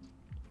wouldn't.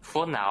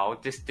 For now,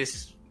 this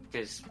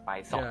is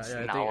my thoughts.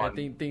 Yeah, now I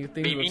think things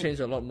will change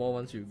a lot more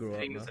once you grow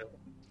up. No?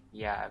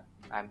 Yeah,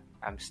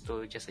 I'm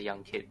still just a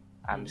young kid.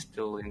 I'm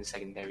still in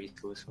secondary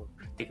school, so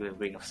take it with a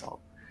grain of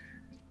salt.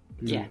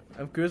 Yeah.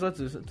 I'm curious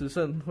to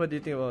Sen, what do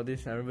you think about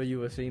this? I remember you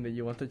were saying that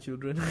you wanted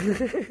children.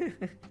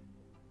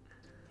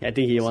 I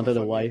think he wanted a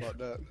funny wife. about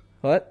that.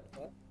 What?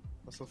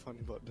 What's so funny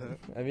about that?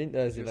 I mean,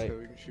 is it Just like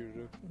having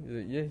children.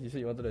 yeah? You said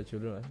you wanted a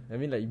children. Right? I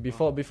mean, like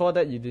before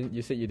that, you didn't.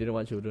 You said you didn't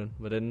want children,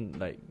 but then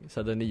like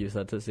suddenly you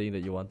started saying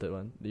that you wanted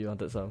one. You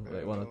wanted some,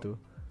 like one or two.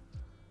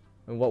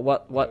 And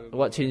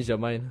what changed your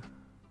mind?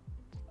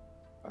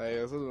 I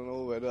also don't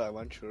know whether I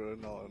want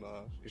children or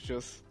not. It's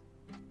just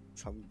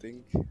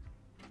something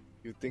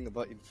you think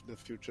about in the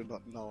future,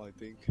 not now. I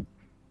think,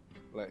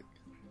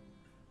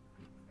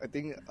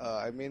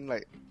 I mean,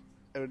 like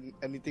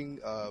anything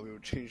will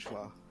change,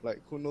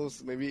 Like who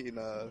knows? Maybe in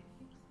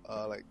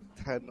like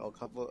 10 or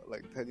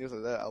 10 years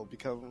like that, I'll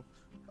become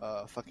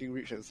fucking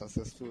rich and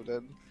successful.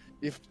 Then,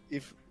 if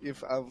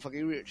I'm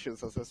fucking rich and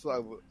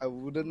successful, I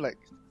wouldn't like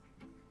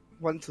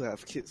want to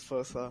have kids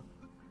first,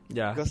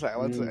 Yeah. Because like I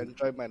want to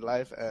enjoy my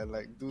life and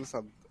like do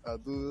some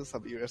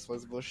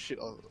irresponsible shit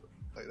or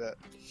like that.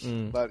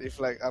 But if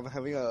like I'm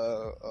having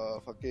a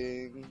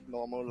fucking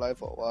normal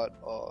life or what,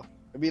 or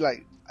maybe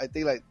like I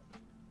think like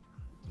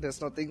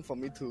there's nothing for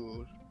me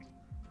to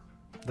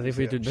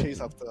chase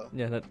after.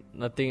 Yeah,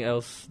 nothing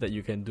else that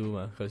you can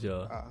do, because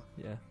you're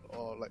yeah.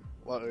 Or like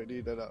what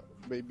already, then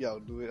maybe I'll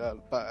do it.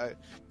 But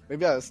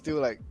maybe I'll still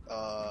like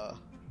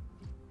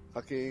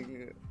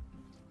fucking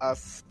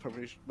ask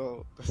permission.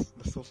 No,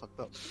 that's so fucked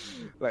up.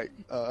 Like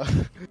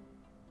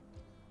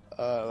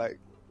like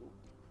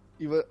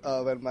even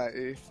when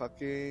my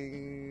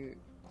fucking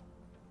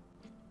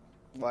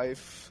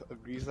wife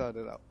agrees,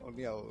 then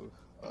I'll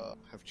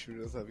have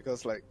children,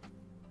 because like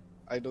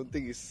I don't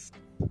think it's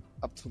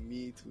up to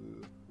me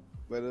to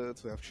whether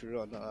to have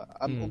children or not.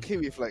 I'm okay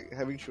with like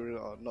having children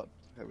or not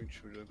having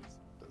children.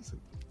 That's it.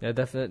 Yeah,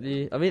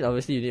 definitely. I mean,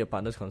 obviously you need a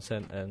partner's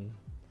consent, and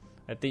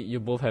I think you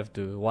both have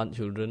to want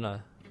children, lah.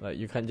 Like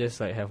you can't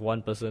just like have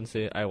one person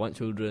say I want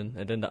children,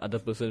 and then the other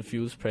person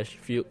feels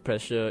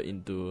pressure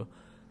into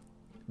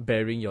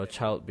bearing your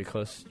child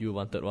because you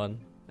wanted one,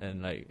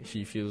 and like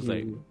she feels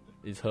like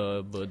it's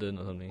her burden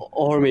or something.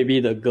 Or maybe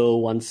the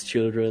girl wants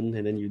children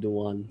and then you don't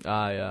want.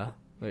 Yeah.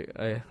 Like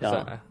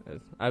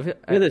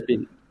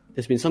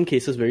there's been some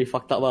cases very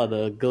fucked up.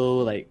 The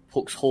girl like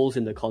pokes holes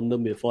in the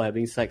condom before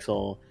having sex,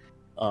 or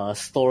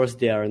stores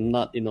their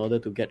nut in order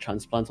to get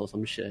transplants or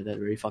some shit like that.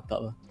 Very fucked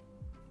up.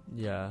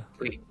 Yeah.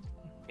 Wait,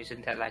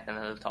 isn't that like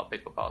another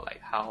topic about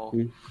like how?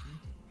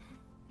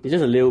 It's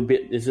just a little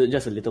bit. It's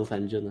just a little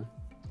tangent.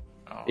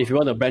 Oh. If you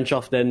want to branch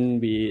off, then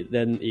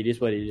it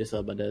is what it is.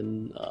 But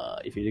then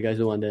if you guys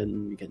don't want,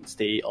 then we can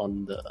stay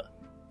on the.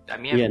 I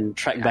mean, we can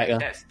track back.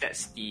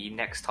 That's the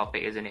next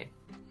topic, isn't it?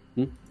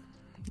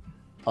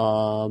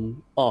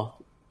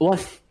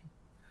 What?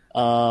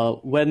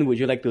 When would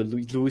you like to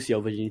lose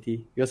your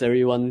virginity? Because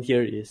everyone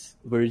here is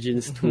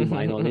virgins to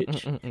my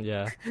knowledge.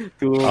 Yeah.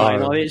 To my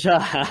knowledge.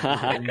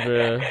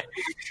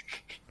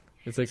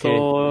 It's okay.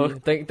 So,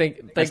 thank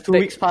 2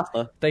 weeks passed.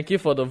 Thank you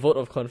for the vote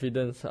of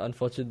confidence.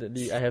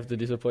 Unfortunately, I have to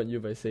disappoint you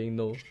by saying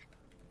no.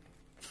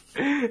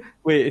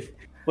 Wait,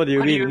 what do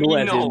you mean?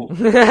 No? As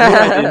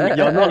in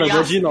you're not a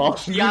virgin, or?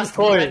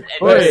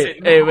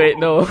 Wait,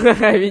 no.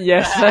 I mean,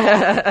 yes.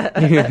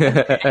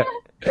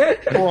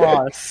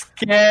 Wow,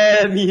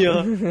 scare me.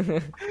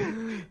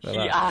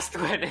 He asked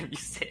when and you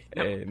said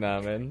no. Hey,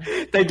 nah, man.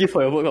 Thank you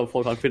for your vote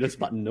for confidence,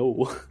 but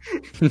no.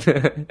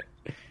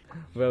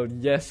 Well,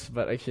 yes,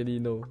 but actually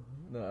no.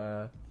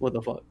 What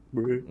the fuck,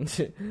 bro?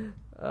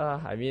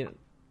 I mean,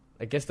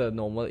 I guess the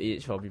normal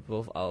age for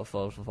people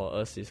for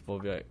us is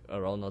probably like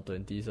around our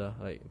 20s,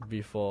 like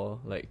before,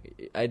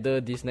 like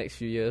either these next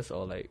few years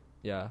or like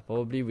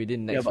probably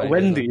within next. Yeah, but 5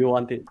 when years, do you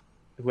want it?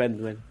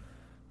 When?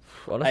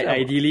 Honestly,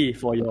 ideally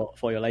for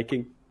your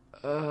liking.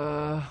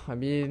 I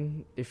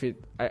mean,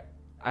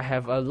 I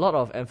have a lot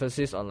of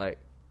emphasis on like,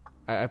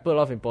 I put a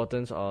lot of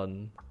importance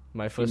on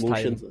my first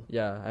Emotions. time.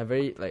 Yeah, I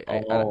very like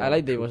I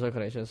like the emotional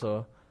connection.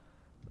 So,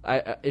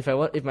 if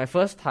my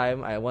first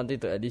time, I want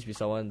it to at least be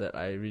someone that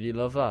I really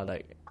love,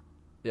 like,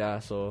 yeah.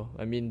 So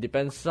I mean,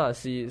 depends.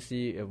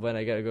 See when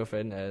I get a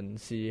girlfriend and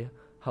see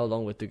how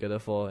long we're together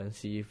for, and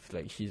see if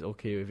like she's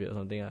okay with it or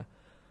something.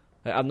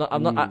 Like, I'm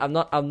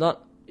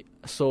not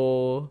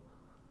so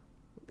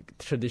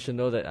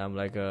traditional that I'm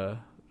like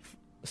a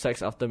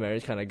sex after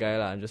marriage kind of guy.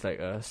 I'm just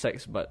like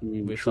sex, but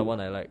with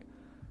someone I like.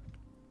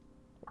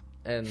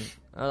 and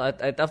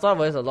I've thought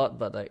about this a lot,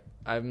 but like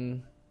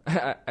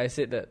I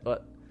said that,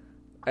 but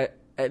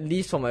at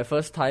least for my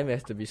first time, it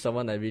has to be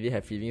someone I really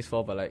have feelings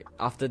for. But like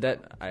after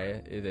that,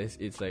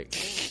 it's like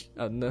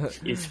no.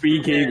 It's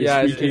free game.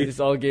 Yeah, it's free game. it's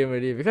all game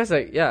already. Because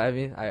like I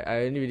mean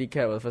I only really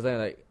care about the first time.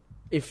 Like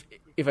if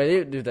I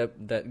did with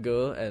that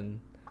girl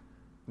and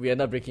we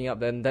end up breaking up,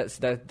 then that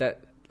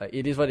like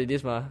it is what it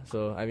is, ma.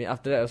 So I mean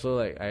after that also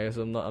like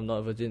I'm not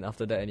a virgin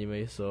after that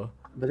anyway. So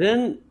But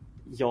then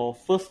your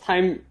first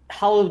time,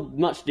 how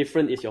much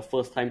different is your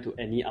first time to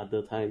any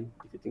other time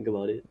if you think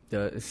about it?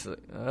 it's like,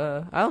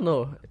 I don't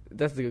know.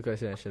 That's a good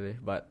question actually,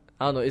 but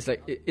I don't know. It's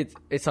like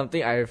it's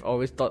something I've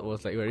always thought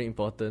was like very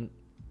important,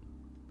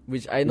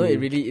 which I know it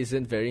really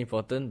isn't very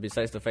important.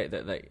 Besides the fact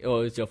that like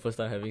it's your first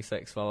time having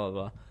sex, blah blah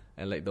blah,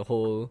 and like the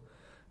whole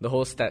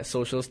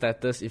social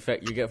status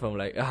effect you get from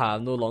like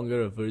I'm no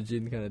longer a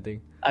virgin kind of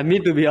thing. I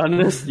mean, to be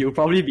honest, you'll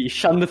probably be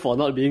shunned for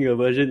not being a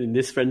virgin in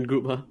this friend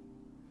group, huh?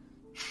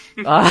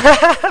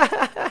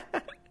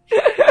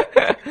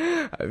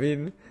 I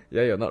mean,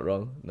 yeah, you're not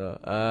wrong. No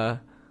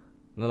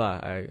lah.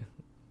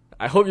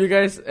 I hope you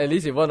guys, at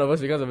least if one of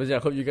us becomes a virgin, I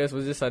hope you guys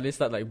will just suddenly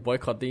start like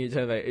boycotting each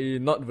other, like, hey,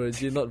 not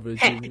virgin.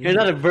 You're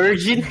not a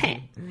virgin.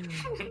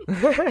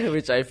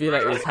 Which I feel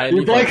like is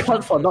highly You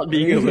boycott for not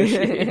being a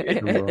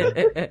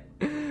virgin.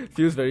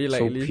 Feels very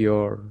likely. So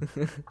pure.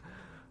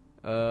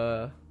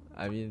 I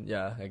mean,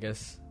 yeah, I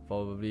guess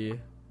probably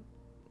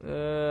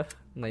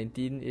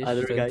 19-ish,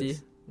 Other 20.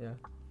 guys? Yeah.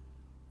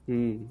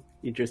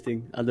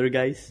 Interesting. Other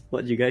guys,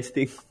 what do you guys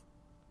think?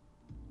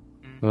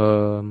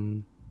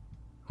 Who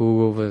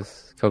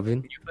was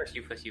Calvin?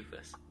 You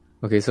first.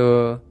 Okay,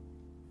 so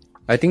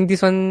I think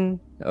this one,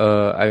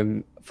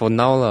 I'm for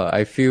now lah.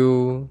 I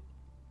feel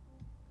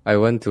I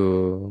want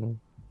to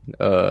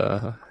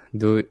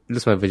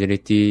lose my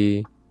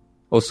virginity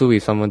also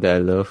with someone that I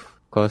love,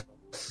 cause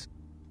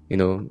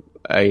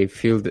I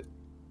feel that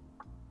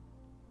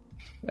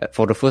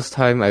for the first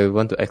time I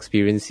want to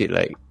experience it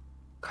like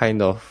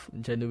kind of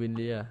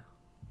Genuinely, yeah.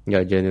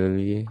 Yeah,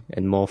 genuinely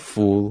and more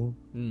full.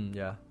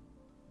 Yeah.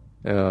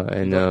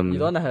 And you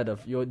don't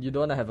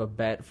wanna have a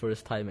bad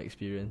first time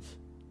experience.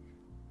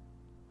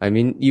 I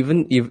mean, if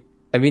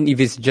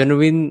it's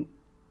genuine,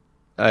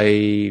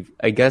 I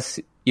guess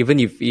even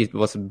if it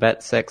was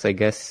bad sex, I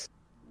guess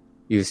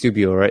you'll still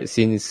be alright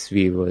since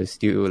we were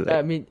still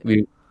like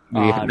we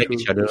met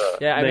each other.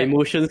 Yeah, the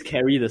emotions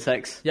carry the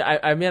sex. Yeah,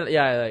 I mean,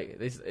 yeah, like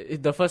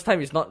the first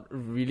time is not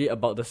really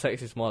about the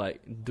sex. It's more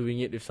like doing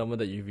it with someone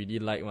that you really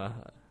like, ma.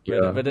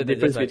 Yeah. The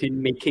difference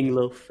between making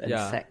love and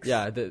sex.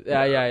 Yeah.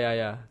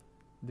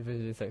 Difference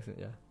between sex and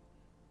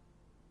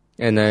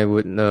And I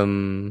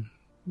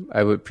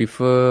would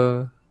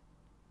prefer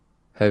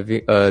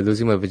having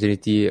losing my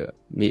virginity.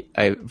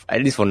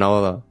 At least for now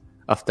lah.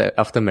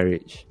 After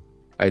marriage,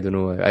 I don't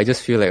know. I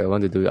just feel like I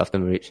want to do it after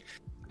marriage.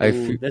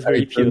 That's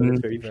very pure. That's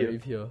very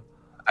pure.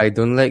 I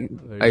don't like.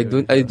 I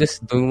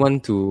just don't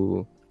want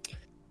to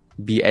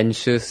be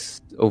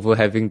anxious over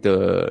having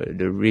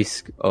the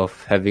risk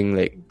of having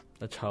like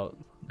a child.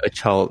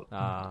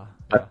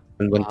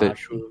 Unwanted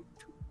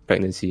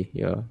pregnancy.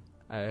 Yeah.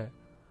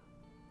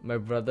 My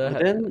brother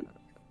had. Then,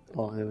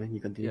 you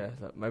continue. Yeah,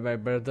 so my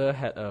brother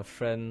had a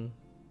friend.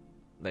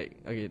 Like,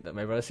 okay,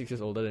 my brother's 6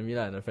 years older than me,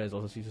 and my friend is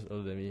also 6 years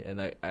older than me, and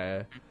like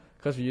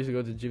because we used to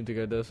go to gym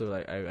together, so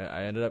like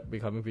I ended up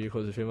becoming pretty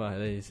close with him, and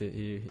then he said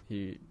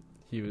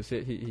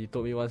he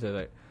told me once that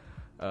like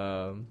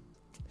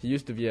he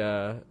used to be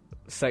a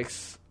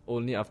sex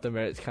only after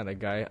marriage kind of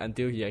guy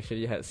until he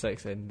actually had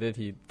sex, and then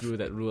he threw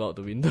that rule out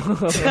the window.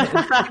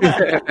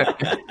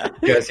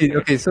 Yeah, see,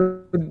 okay,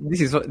 so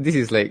this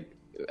is like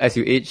as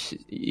you age,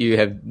 you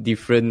have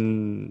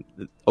different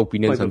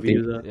opinions on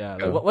things. Yeah,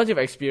 like, once you've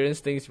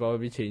experienced things, you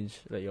probably change.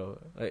 Like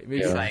maybe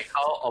it's like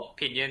how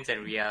opinions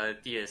and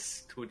reality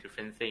is two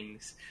different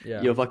things.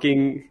 Yeah, your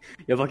fucking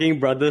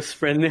brother's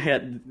friend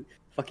had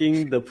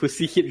fucking the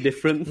pussy hit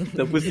different.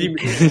 The pussy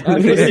so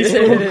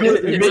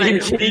good, it made him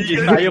change his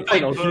entire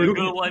point of view.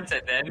 Once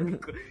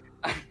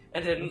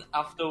and then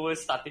afterwards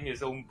starting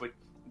his own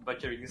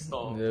butchering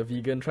store. The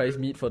vegan tries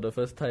meat for the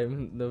first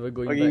time, never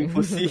going fucking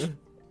back.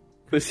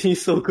 Pussy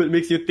so good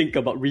makes you rethink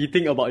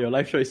about your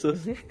life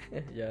choices.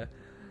 Yeah.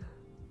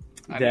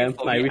 Damn,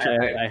 I wish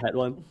I had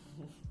one.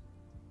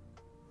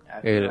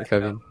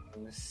 Kevin.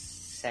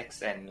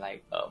 Sex and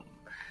like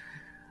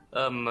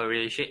a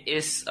relationship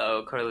is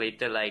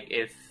correlated. Like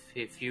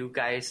if you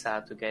guys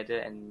are together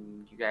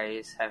and you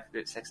guys have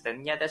good sex,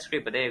 then yeah, that's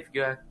great. But then if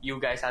you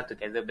guys are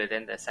together, but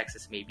then the sex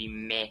is maybe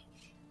meh,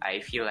 I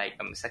feel like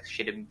sex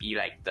shouldn't be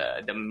like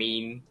the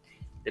main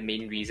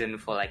reason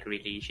for like a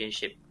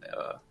relationship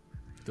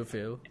to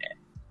fail.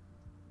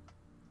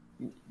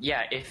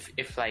 Yeah,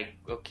 if like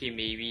okay,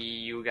 maybe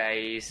you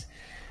guys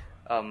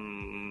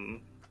can't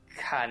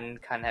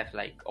have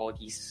like all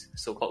these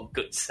so-called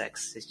good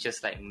sex. It's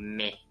just like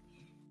meh.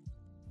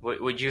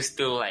 Would you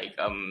still like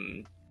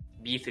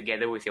be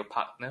together with your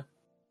partner?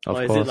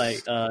 Or is it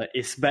like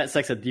is bad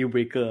sex a deal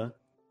breaker?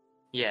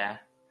 Yeah.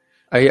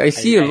 I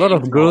see a lot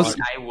of girls.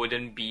 I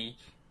wouldn't be.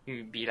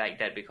 be like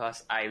that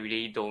because I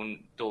really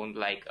don't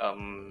like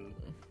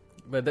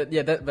But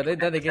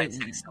then again,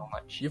 sex so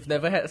much. you've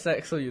never had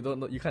sex, so you don't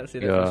know. You can't say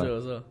that Yeah. for sure.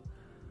 Also,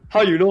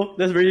 How you know?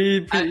 That's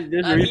very I mean,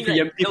 like,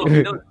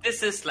 preemptive. no,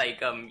 this is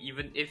like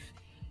even if,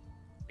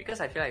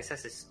 because I feel like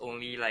sex is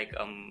only like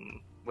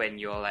when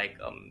you're like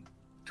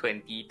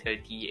 20,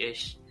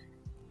 30-ish.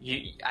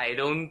 I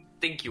don't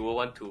think you will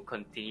want to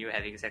continue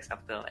having sex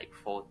after like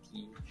 40.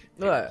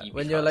 no, 50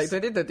 when you're like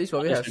because- 20, 30,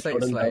 probably have Honestly, sex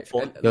Jordan like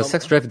Belfort. Your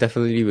sex drive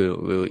definitely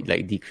will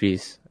like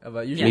decrease.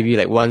 But usually, Maybe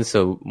like once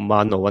a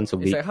month or once a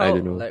it's week. like how I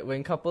don't know. like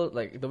when couple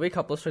like the way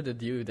couples try to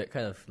deal with that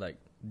kind of like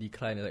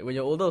decline. Like when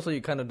you're older, also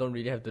you kind of don't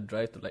really have the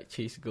drive to like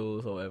chase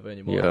girls or whatever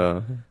anymore.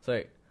 Yeah.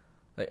 So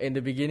like in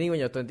the beginning when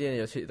you're 20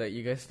 and like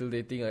you guys still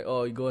dating, like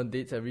oh you go on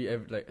dates every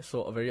like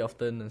so very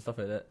often and stuff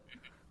like that.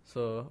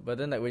 So but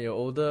then like when you're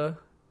older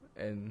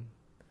and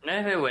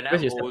No, when Because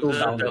I'm you settle older,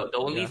 down. the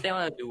only Yeah. thing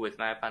I want to do with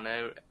my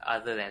partner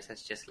other than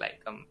sex just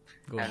like go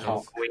I on don't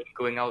know, dates,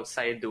 going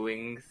outside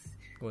doing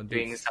go on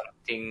doing dates.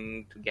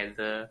 something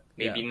together.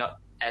 Maybe Yeah. not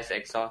as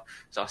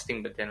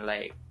exhausting, but then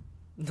like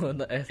No,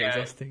 not as Yeah.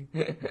 exhausting.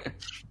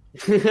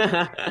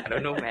 I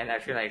don't know, man. I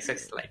feel like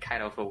sex is like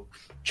kind of a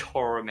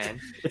chore, man.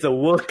 It's a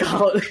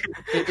workout.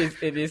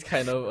 it is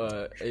kind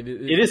of It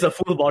is a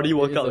full body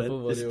workout. a Man.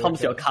 full It body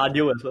pumps your workout.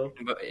 cardio as well.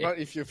 But Not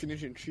if you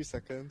finish in 3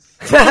 seconds.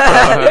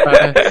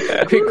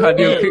 Quick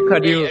cardio, quick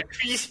cardio.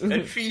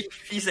 a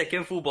 3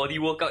 second full body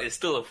workout is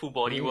still a full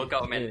body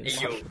workout, man. Yeah.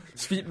 Hey, yo.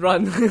 speed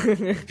run.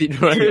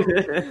 Speed run.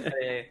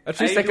 A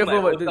 3 second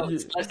full full workout body-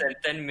 is less than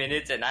 10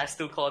 minutes, and I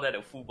still call that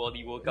a full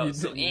body workout.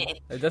 So,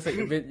 Just like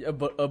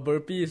a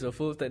burpee is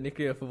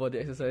technically a full body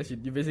exercise.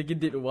 You basically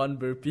did one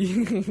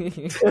burpee.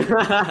 no,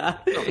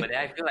 but then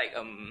I feel like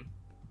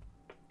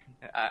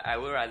I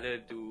would rather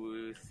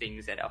do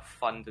things that are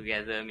fun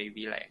together.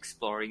 Maybe like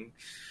exploring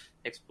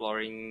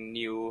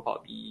new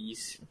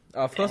hobbies.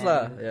 Of course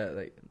lah. Yeah,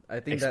 like I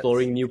think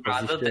Exploring new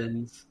rather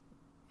than- positions.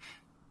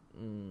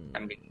 I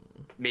mean,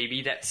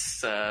 maybe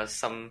that's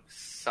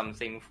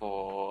something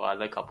for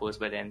other couples,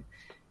 but then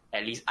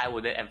at least I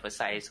wouldn't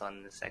emphasize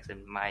on sex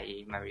in my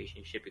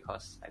relationship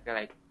because I feel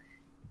like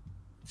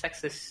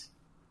sex is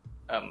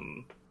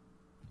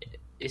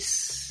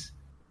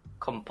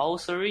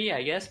compulsory,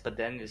 I guess, but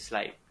then it's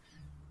like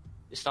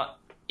it's not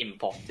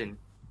important.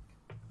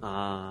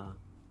 Ah.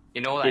 You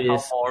know, like It how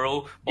is-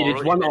 oral it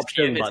is one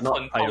option, is but not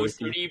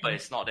compulsory, priority. but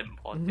it's not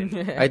important.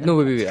 I know.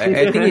 Wait.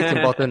 I think it's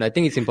important. I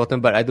think it's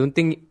important, but I don't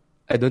think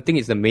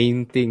it's the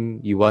main thing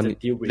you want. It's a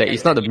deal breaker. Like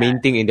it's not the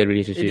main thing in the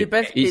relationship. It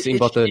depends. It's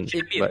important, It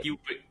should be a but deal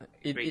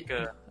it-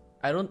 breaker.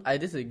 I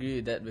disagree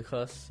with that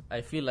because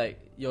I feel like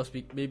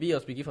maybe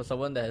you're speaking for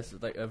someone that has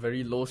like a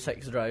very low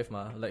sex drive,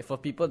 Like for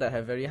people that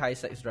have very high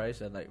sex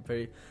drives and like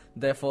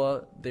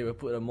therefore they will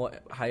put a more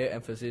higher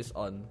emphasis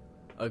on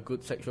a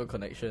good sexual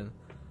connection.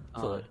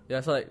 So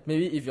so like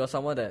maybe if you're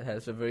someone that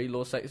has a very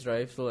low sex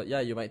drive, so like,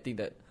 yeah, you might think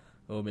that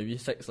maybe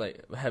sex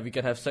like we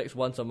can have sex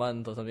once a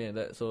month or something like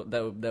that. So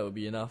that would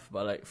be enough.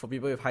 But like for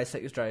people with high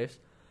sex drives,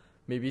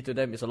 maybe to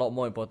them it's a lot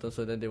more important.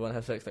 So then they want to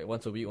have sex like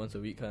once a week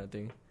kind of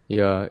thing.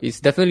 yeah, it's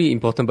definitely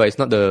important, but it's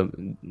not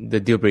the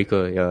deal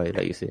breaker. Yeah,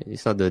 like you said,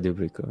 it's not the deal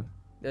breaker.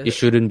 There's- It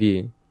shouldn't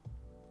be.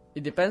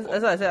 It depends.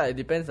 As I said, it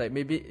depends. Like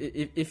maybe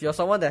if you're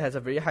someone that has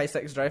a very high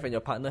sex drive and your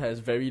partner has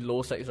very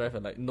low sex drive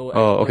and like no.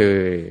 Oh,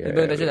 okay. like,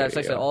 no intention to have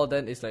sex yeah. at all,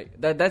 then it's like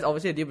that's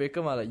obviously a deal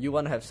breaker, Like you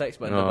want to have sex,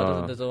 but the Ah. other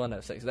person doesn't want to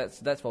have sex.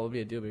 That's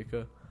probably a deal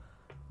breaker.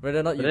 Whether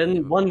or not But you.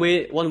 then one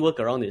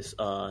workaround is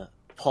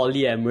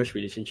polyamorous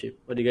relationship.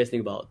 What do you guys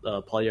think about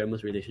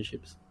polyamorous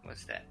relationships?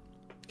 What's that?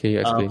 Can you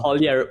explain?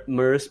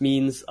 Polyamorous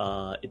means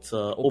it's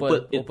a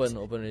open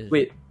relationship.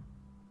 Wait,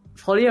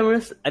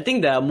 polyamorous? I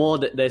think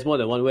there's more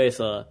than one way.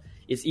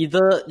 It's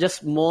either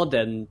just more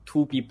than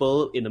two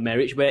people in a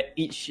marriage where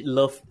each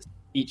love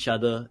each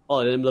other,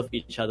 all of them love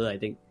each other, I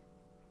think.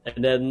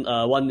 And then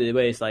one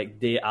way is like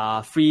they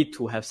are free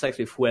to have sex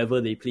with whoever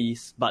they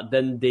please, but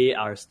then they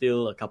are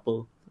still a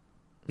couple.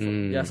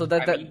 Yeah, so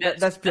I mean,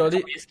 that's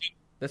purely obviously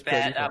that's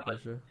bad, purely for but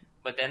pleasure.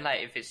 But then,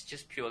 like, if it's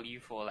just purely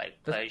for like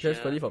That's pleasure,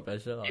 just purely for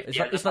pleasure. if It's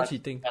the not other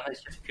cheating. partner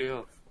is just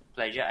pure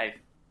pleasure,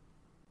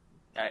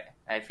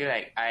 I feel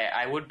like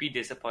I would be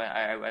disappointed.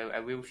 I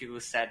will feel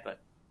sad, but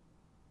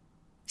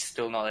it's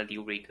still not a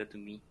deal breaker to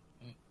me.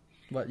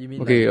 What you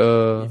mean? Okay,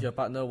 like, if your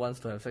partner wants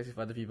to have sex with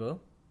other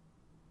people,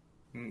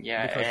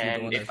 Yeah, Because you don't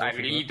and wanna if have I sex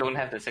with really her? don't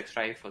have the sex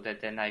drive for that,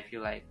 then I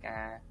feel like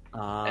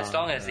as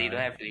long as they don't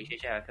have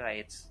relationship, I feel like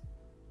it's.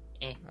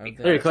 I don't It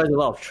think- requires a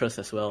lot of trust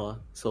as well.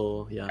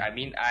 So yeah, I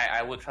mean,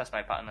 I would trust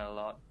my partner a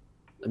lot.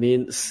 I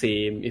mean,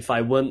 same. If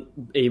I weren't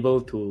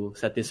able to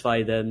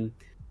satisfy, then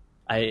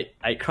I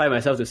cry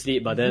myself to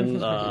sleep. But then,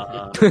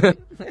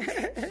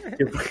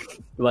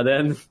 but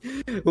then,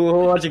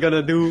 what you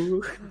gonna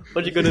do?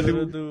 What you gonna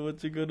do?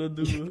 What you gonna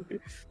do?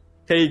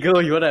 Hey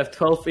girl, you wanna have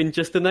 12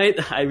 inches tonight?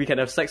 We can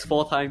have sex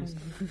 4 times.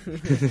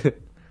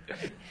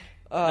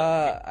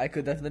 I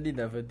could definitely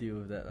never deal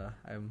with that.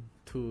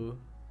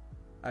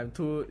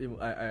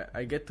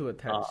 I get too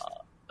attached.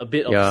 A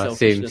bit of Yeah,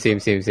 selfishness. same.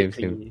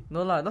 thingy.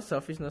 No lah, not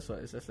selfishness.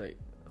 It's just like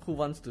who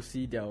wants to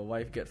see their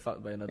wife get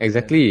fucked by another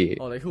Exactly. man?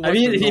 Or like who I wants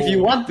mean, to if you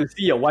know- want to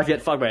see your wife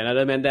get fucked by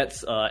another man,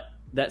 that's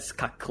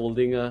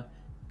cuckolding.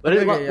 But then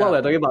Okay, what yeah.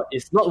 we're talking about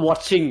is not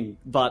watching,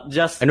 but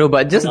just I know,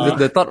 but just Uh,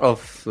 the thought of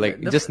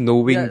like the- just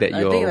knowing yeah, that I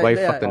your think, like, wife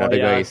yeah. fucked another Oh,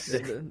 yeah. guy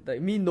is like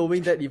me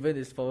knowing that even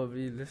is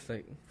probably just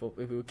like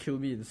it will kill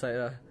me inside.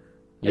 Actually,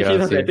 yeah. now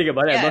that I Same. think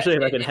about it, I'm not sure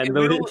if I can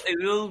handle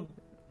it.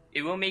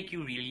 It will make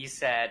you really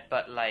sad,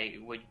 but like,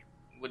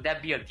 would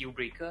that be a deal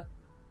breaker?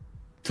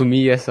 To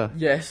me, yes.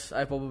 Yes,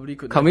 I probably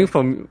could. Coming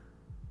never-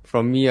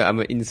 from me, I'm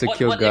an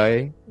insecure What if-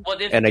 guy, What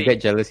if and I they,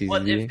 get jealous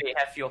What easily. if they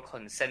have your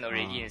consent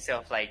already instead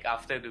of like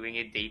after doing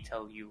it they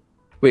tell you?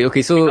 Wait,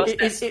 okay, so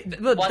Because-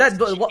 No, One's that,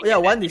 cheating yeah,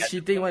 and one then is the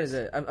cheating, other one one is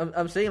that.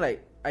 I'm saying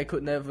like I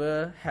could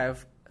never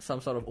have some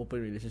sort of open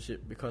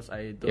relationship because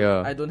I don't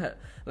Yeah. I don't have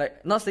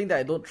like not saying that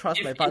I don't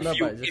trust my partner, if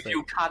you, but just if like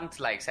you can't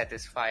like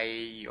satisfy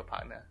your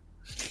partner,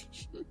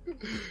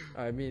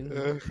 I mean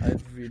I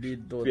really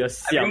don't. We are I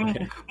siam.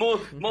 mean, more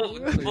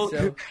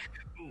Yourself.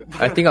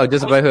 I think I'll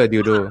just buy her a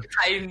dildo.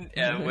 time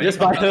when Just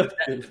it buy comes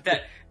her-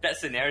 to that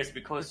scenario is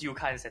because you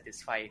can't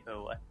satisfy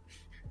her. What?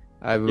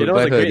 I will You know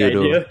buy what's a her a great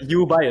dildo. idea?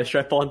 You buy a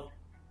strap-on.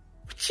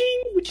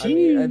 Ching, I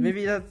ching. mean,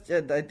 maybe that's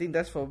I think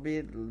that's for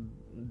me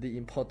the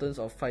importance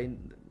of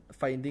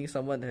finding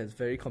someone that has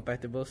very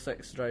compatible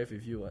sex drive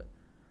with you. What?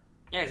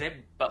 Yeah,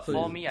 exactly. But So,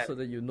 for me, so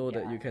that you know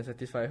that you can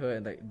satisfy her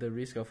and like the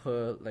risk of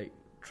her like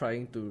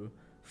trying to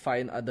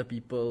find other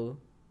people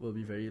will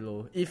be very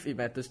low if it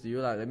matters to you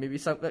lah. Like maybe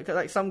some like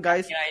some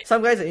guys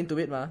are into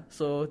it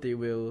so they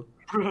will.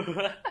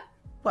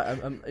 What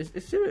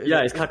it's serious. Yeah,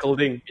 it's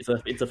cuckolding. It's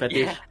a fetish.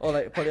 Yeah. Or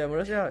like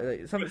polyamorous, yeah.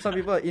 Like some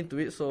people are into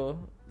it, so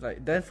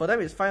like then for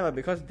them it's fine,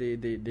 because they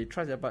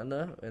trust their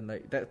partner and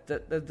like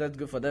that's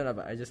good for them,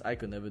 but I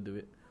could never do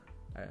it.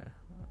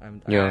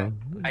 Yeah.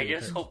 I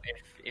just hope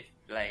if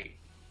like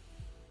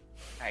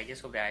I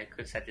just hope that I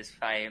could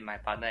satisfy my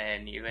partner,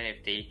 and even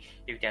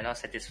if they're not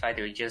satisfied,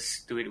 they'll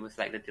just do it with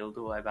like the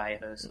dildo I buy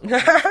her. So.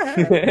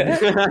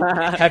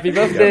 Happy Yeah,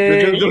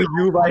 birthday.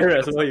 you buy her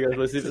as well. You are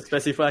supposed to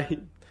specify.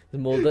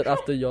 Molded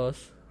after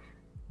yours.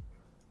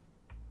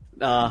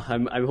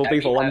 I'm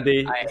hoping for one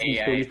day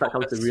to slowly start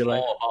coming to focus real life.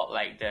 more about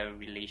like the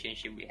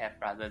relationship we have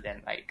rather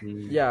than like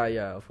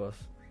Yeah, of course.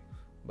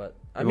 But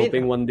I I'm mean,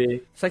 hoping one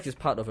day. sex is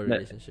part of a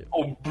relationship.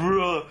 oh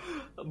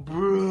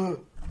bruh,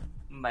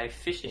 my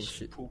fish is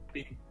shit.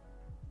 pooping.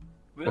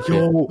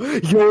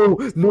 Yo,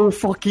 no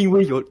fucking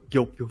way! Your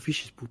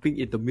fish is pooping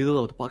in the middle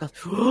of the podcast.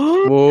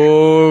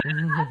 Whoa.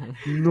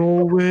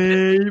 No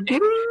way, bro.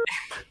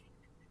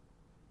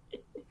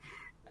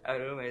 I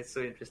don't know, man, it's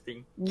so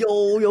interesting.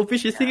 Yo, your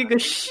fish is taking a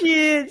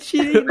shit.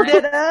 Shitting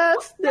dead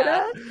ass.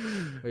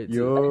 Wait,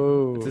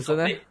 Yo.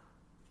 Zison,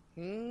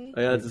 Hmm?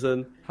 Oh, yeah,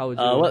 Zison. how would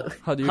you? What?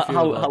 How do you feel?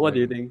 How, about, what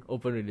do you like, think?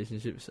 Open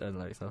relationships and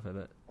like stuff like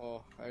that.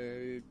 Oh,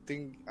 I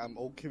think I'm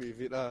okay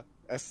with it.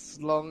 As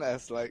long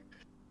as like,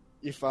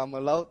 if I'm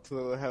allowed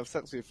to have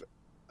sex with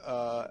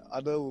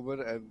other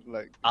women and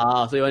like,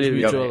 So you want it to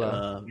be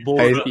Mutual, both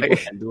I- people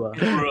can do.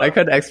 I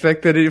kind of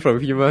expected it from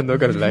him, not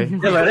gonna lie.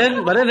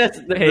 Yeah, but then that's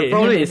the Hey.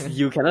 problem is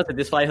you cannot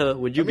satisfy her.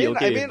 Would you be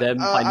okay with them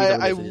finding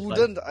someone I to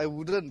satisfy?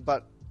 wouldn't,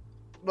 but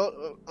not.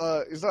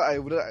 It's not. I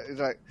wouldn't. It's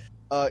like,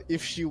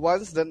 if she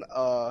wants, then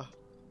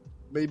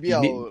maybe You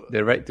I'll. need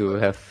the right to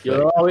have.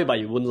 You're like- alright, but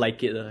you wouldn't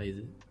like it, is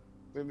it?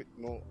 Maybe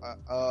no.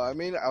 I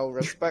mean, I'll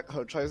respect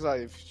her choice.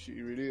 If she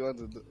really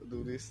wants to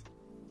do this,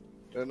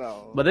 then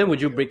I'll. But then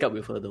would you break up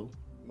with her though?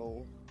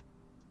 No.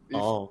 If,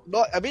 Oh.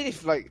 Not. I mean,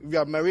 if like we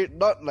are married,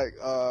 not like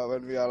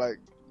when we are like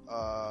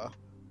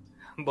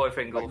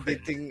Boyfriend, like girlfriend.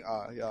 dating.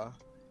 Yeah.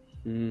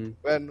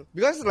 Mm.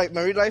 Because like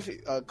married life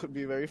could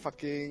be very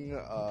fucking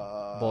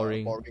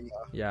Boring. Boring.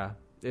 Yeah.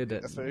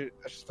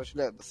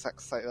 Especially at the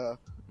sex side.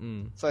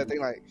 Mm. So I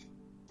think like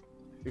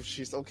if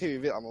she's okay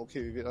with it, I'm okay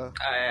with it.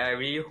 I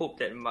really hope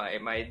that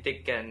my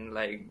dick and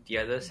like the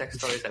other sex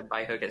toys I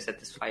buy her get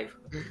satisfied.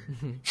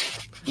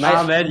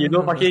 Nah, man, you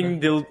know fucking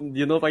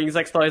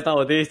sex toys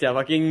nowadays. They're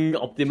fucking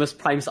Optimus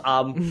Prime's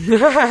arm.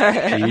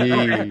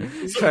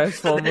 Jeez.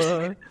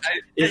 Transformer.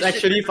 It's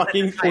actually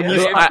fucking Tony No,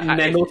 Stark I-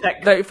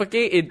 nanotech. Like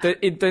fucking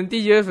in 20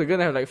 years we're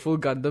gonna have like full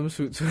Gundam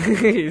suits.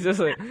 It's just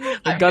like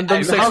a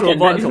Gundam sex How can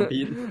robot. men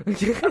compete?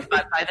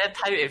 But by that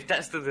time, if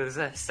that still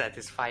doesn't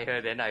satisfy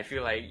her, then I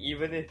feel like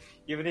even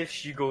if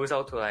she goes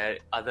out to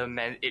like other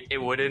men, it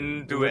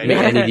wouldn't do Make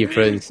anything. any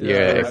difference?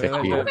 Yeah, like,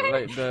 exactly.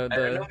 like I don't know,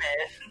 the man.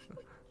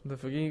 the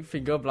fucking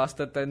finger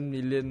blaster 10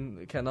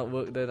 million cannot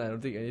work, then I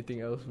don't think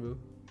anything else will.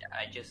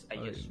 I just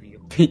really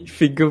hope.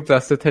 Finger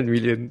blaster 10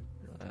 million.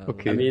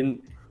 Okay. I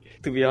mean,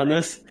 to be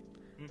honest,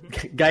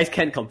 guys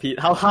can't compete.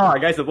 How are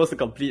guys supposed to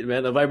compete,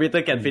 man? A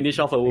vibrator can finish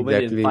off a woman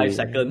in Exactly. 5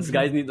 seconds.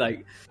 Guys need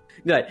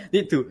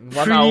to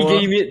 1 hour.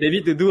 pre-game it. They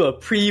need to do a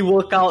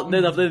pre-workout.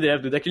 Then after they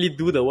have to actually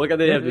do the workout.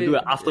 Then they have to do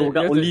an after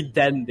workout. Only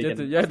then they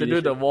can. You have to do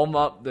finish the it. warm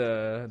up,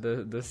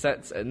 the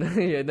sets, and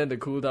and then the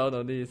cool down.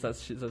 Only such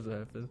shit starts to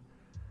happen.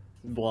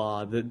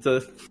 Wow,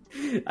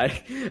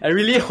 I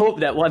really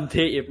hope that one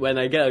day, when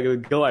I get a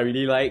girl I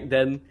really like,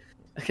 then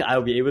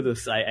I'll be able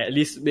to at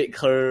least make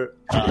her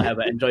have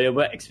an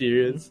enjoyable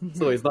experience.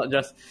 So it's not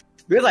just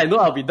because I know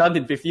I'll be done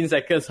in 15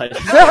 seconds. I should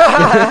be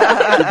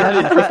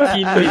done in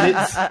 15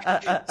 minutes.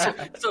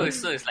 So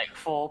it's like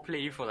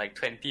foreplay for like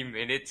 20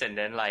 minutes and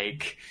then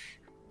like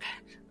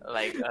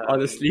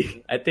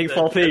Honestly, I think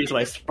foreplay is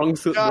my strong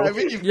suit. Yeah, Bro. I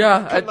mean, if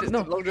Yeah, you can't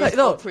last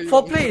the longest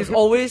foreplay is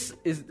always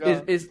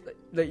Yeah. is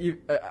like you.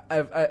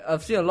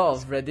 I've seen a lot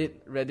of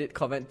Reddit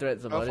comment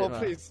threads about it.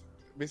 foreplay is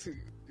basically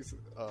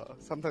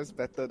sometimes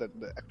better than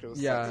the actual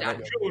Yeah,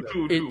 sex. like-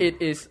 true.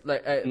 It is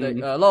like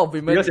a lot of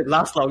women. Because it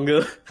lasts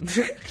longer.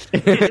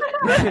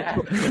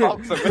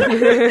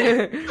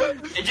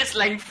 It just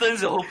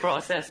lengthens the whole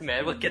process,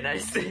 man. What can I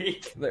say?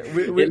 like,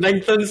 It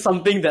lengthens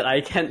something that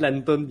I can't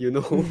lengthen, you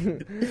know.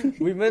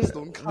 women,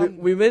 don't come.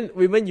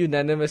 women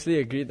unanimously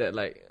agree that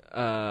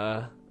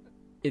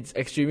it's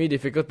extremely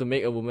difficult to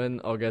make a woman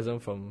orgasm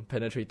from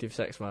penetrative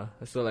sex, ma.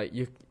 So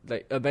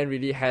a man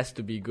really has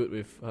to be good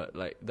with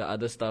like the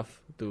other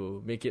stuff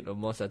to make it a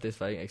more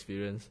satisfying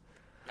experience.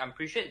 I'm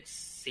pretty sure it's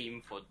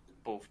same for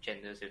both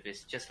genders. If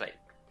it's just like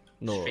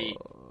No. straight,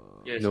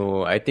 yes.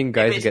 No, I think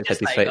guys it's get just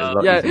satisfied like, a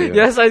lot Yeah, easier.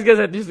 yes,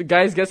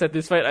 guys get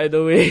satisfied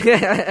either way.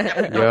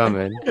 Yeah,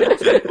 man. But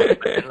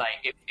then,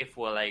 like if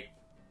we're like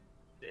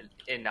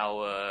in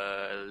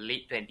our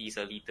late 20s,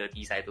 early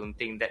 30s, I don't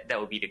think that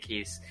will be the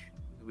case.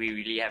 We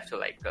really have to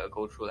like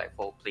go through like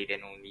foreplay,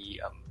 then only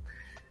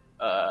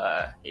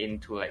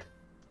into like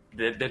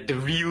the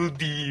real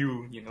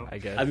deal, you know. I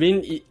guess. I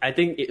mean, I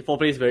think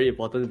foreplay is very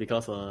important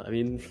because my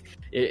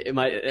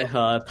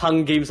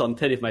tongue game's on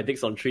 10 if my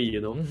dick's on 3,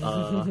 you know.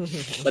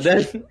 But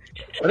then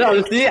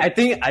honestly, I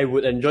think I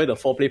would enjoy the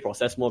foreplay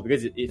process more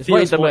because it It's more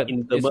feels more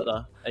intimate.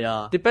 intimate.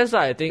 Yeah. Depends,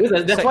 I think.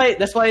 Because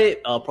that's why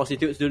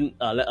prostitutes don't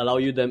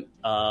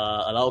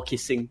allow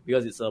kissing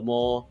because it's a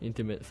more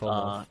intimate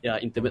form. Of,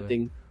 intimate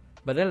thing.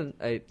 But then,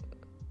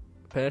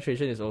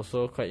 penetration is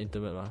also quite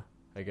intimate,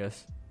 I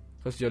guess,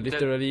 because you're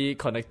literally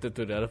connected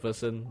to the other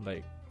person.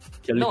 Like,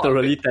 You're No,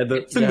 literally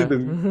tethered. yeah.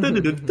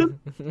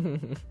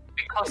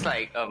 Because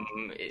like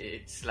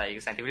it's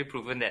like scientifically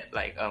proven that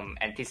like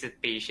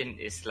anticipation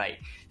is like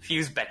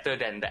feels better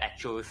than the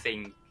actual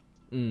thing.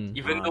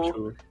 Even though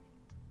True.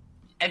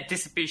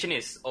 anticipation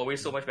is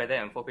always so much better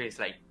than foreplay is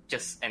like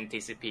just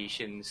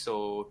anticipation.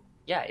 So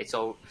yeah,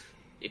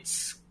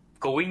 it's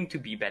going to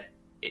be better.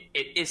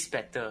 It is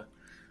better.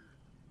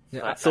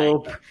 Yeah, But, So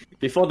like,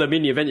 before the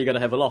main event, you're gonna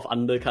have a lot of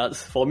undercuts.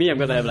 For me, I'm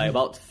gonna have like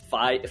about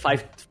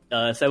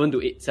 7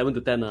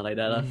 to 10, like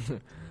that.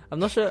 I'm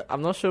not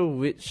sure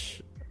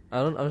which.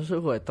 I'm not sure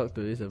who I talked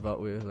to this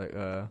about with. Like,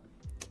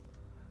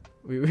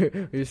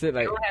 we said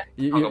like we don't have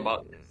to you, talk you-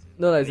 about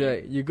No, like,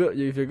 like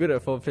if you're good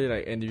at foreplay,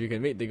 like, and if you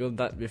can make the girl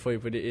nut before you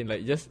put it in,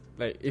 like, just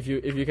like if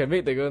you can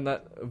make the girl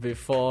nut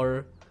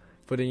before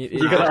putting it in.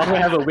 You're gonna also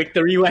have a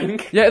victory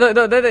wank. Yeah,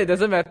 no, then it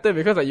doesn't matter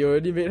because like you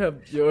already made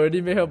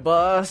her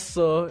bust,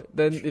 so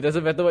then it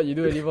doesn't matter what you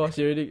do anymore.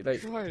 She already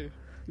like Why?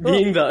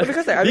 Being because,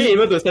 like, I being mean-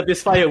 able to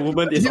satisfy a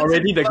woman is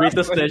already the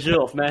greatest pleasure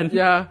of man.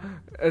 yeah,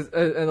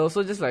 and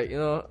also just like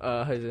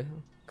how is it?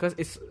 Because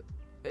it's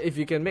if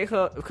you can make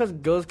her, because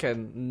girls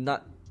can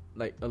nut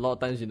like a lot of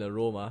times in a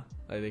row,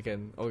 like they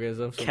can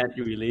orgasm. So Can't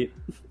you relate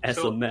as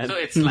a man? So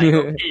it's like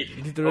okay,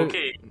 Literally,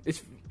 okay.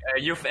 it's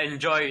You've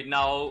enjoyed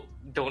now.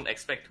 Don't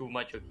expect too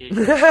much, okay?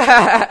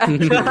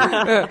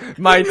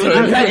 my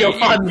turn. Have your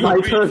fun, my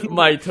turn.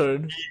 My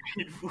turn.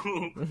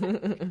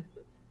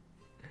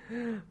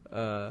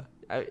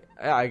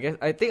 I guess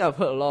I think I've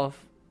heard a lot of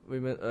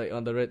women like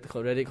on the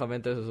Reddit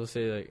commenters also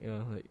say like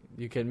like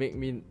you can make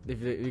me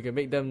if you can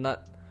make them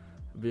nut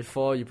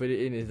before you put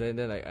it in is then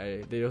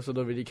like they also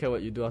don't really care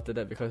what you do after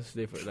that because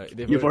they've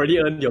You've already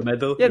earned your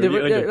medal. yeah You've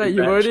already earned your you've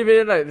badge. already made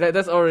it like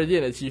that's already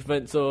an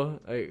achievement, so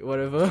like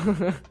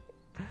whatever.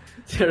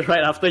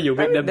 Right after you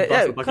make them that-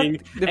 bust yeah, a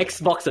fucking they-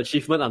 Xbox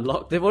achievement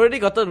unlocked. They've already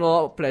gotten a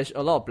lot of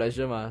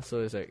pleasure,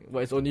 so it's like,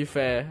 well, it's only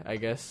fair, I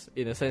guess.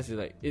 In a sense, it's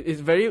like it's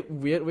very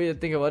weird way to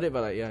think about it,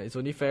 but like, yeah, it's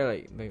only fair.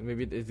 Like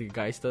maybe it's the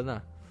guy's turn,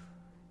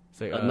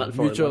 It's like Nut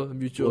for a nut.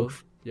 mutual.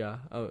 Both. Yeah,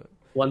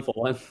 One for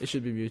one. it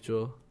should be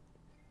mutual.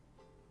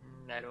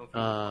 I don't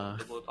feel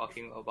comfortable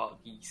talking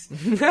about these.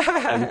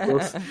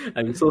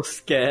 I'm so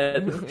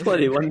scared. What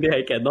if one day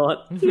I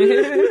cannot?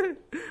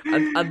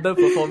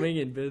 Underperforming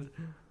in bed.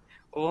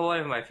 Oh, one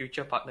of my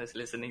future partners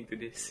listening to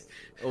this.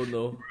 Oh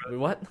no! Wait,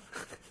 what?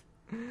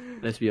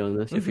 Let's be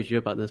honest, your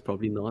future partner's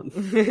probably not.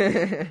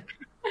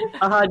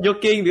 Haha,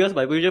 joking, because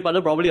my future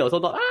partner probably also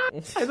not.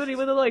 I don't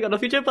even know I got a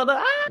future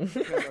partner. Yeah,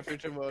 my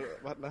future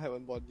partner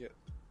haven't born yet.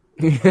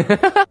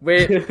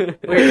 Wait, no,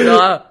 Oi,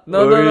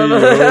 no.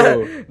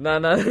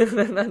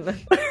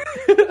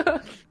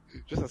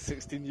 Just a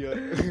 16-year.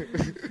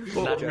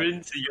 男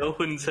人只要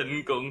混成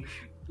功，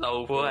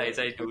老婆还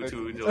在读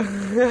初中。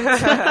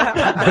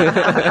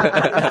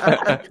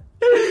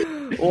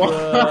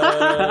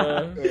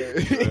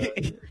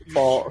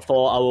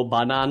 For our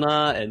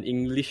banana and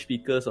English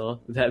speakers,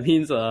 that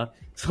means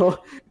so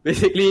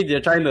basically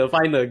they're trying to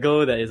find a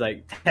girl that is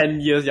like 10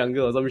 years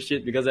younger or some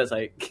shit because that's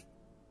like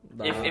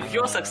If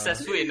you're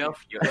successful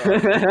enough,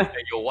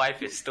 your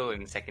wife is still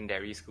in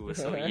secondary school,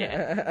 so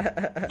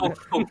yeah.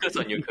 Focus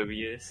on your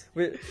careers.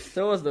 Wait,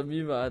 that was the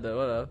meme, the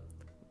what?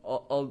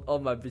 All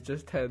my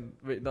bitches 10.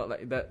 Wait, not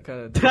like that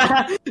kind of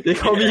thing. They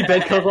call me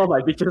Ben Curve, all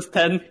my bitches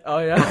 10. Oh,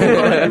 yeah.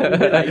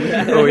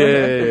 Oh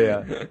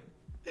yeah.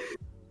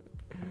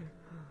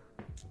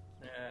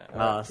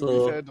 To be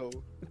So fair though,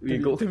 we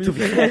go to be to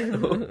be fair.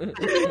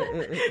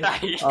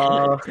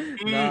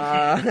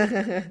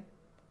 Nah.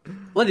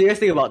 What do you guys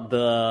think about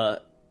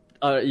the?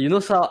 You know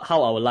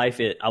how our life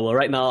is. Our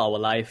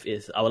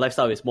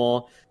lifestyle is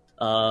more,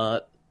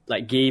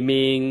 like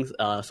gaming,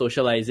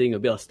 socializing, a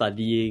bit of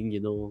studying. You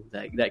know,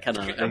 like that kind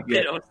of. A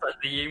bit of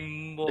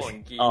studying, more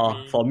on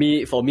gaming.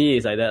 For me,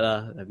 it's like that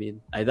lah. I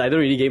mean, I don't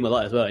really game a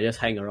lot as well. I just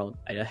hang around.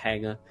 I just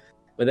hang.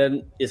 But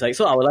then it's like,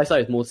 so our lifestyle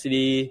is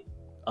mostly,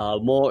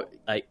 more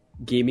like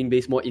gaming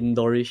based, more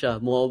indoorish,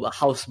 more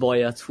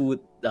houseboy,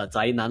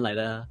 宅男 like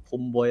that,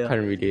 homeboy.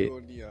 Can't relate.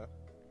 only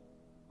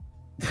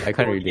I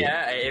can't relate.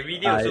 Yeah, I every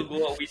day also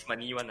go out waste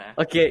money one.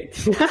 Okay.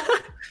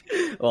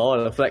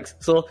 Oh, the flex.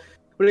 So,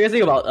 what do you guys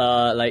think about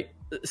like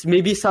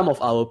maybe some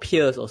of our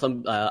peers or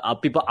some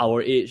people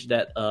our age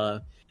that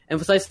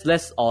emphasize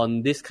less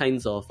on these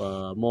kinds of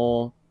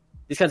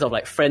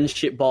like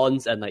friendship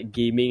bonds and like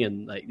gaming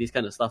and like this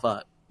kind of stuff,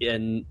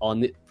 and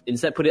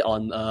instead put it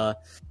on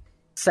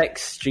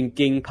sex,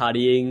 drinking,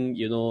 partying,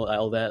 you know, like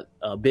all that.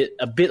 A bit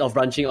of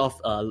branching off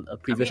a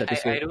previous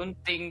episode. I don't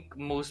think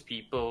most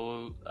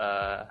people.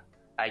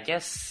 I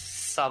guess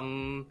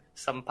some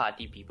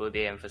party people,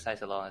 they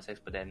emphasize a lot on sex,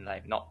 but then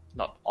like not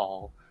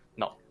all.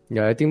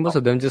 Yeah, I think most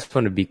of them just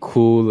want to be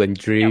cool and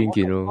drink,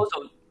 you know,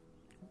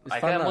 I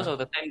feel like most of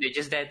the time they're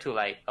just there to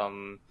like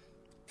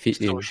fit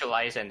in.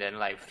 socialize and then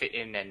like fit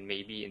in, and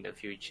maybe in the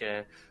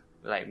future,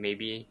 like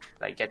maybe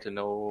like get to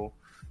know,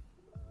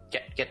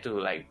 get to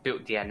like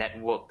build their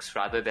networks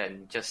rather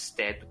than just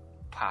there to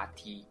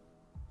party.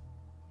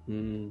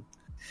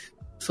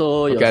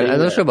 So you're Okay, saying I'm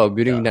not that, sure about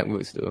building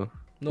networks though.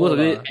 most of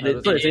lah, it, I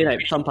don't so you're think- saying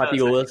like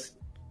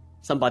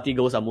some party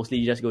goers are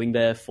mostly just going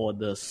there for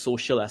the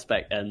social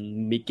aspect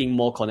and making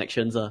more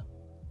connections.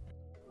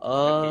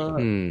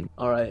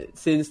 Alright,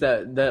 since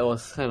that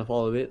was kind of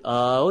all of it,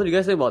 what do you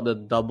guys think about the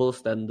double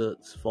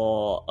standards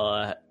for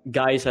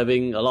guys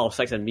having a lot of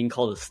sex and being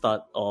called a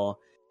slut,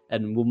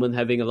 and women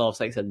having a lot of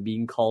sex and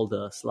being called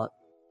a slut?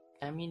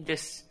 I mean,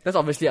 this. That's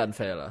obviously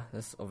unfair, lah.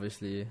 That's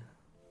obviously.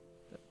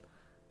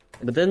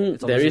 But then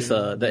It's there is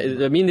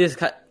obviously- I mean,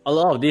 a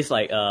lot of this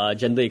like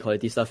gender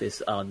equality stuff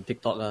is on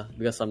TikTok,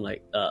 because some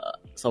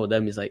of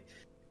them is like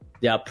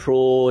they are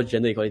pro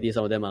gender equality,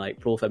 some of them are like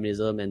pro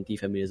feminism, anti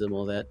feminism,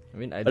 all that. I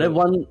mean, But then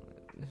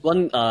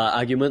one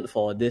argument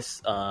for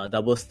this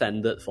double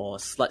standard for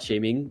slut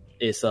shaming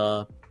is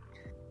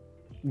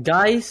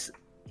guys,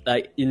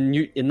 like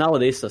in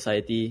nowadays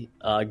society,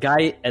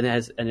 guy and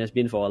has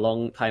been for a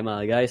long time,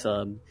 guys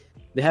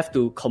they have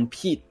to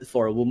compete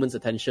for a woman's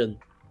attention,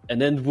 and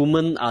then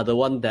women are the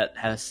one that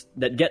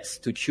gets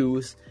to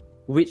choose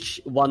which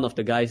one of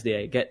the guys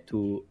they get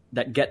to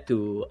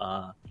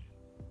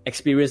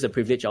experience the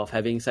privilege of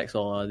having sex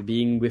or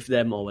being with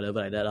them or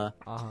whatever like that.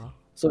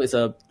 So it's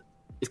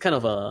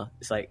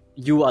like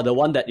you are the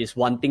one that is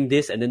wanting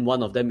this, and then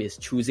one of them is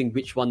choosing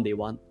which one they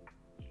want.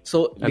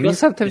 So I mean, because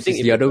sometimes you think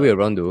it's the other way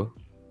around though.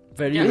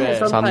 very Yeah, rare.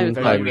 sometimes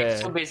very Sometimes. rare.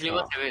 So basically,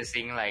 what they were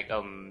saying, like,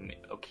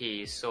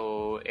 okay,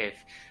 so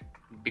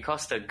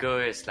because the girl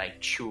is like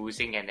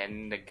choosing and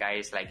then the guy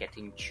is like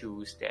getting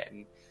choose,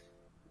 then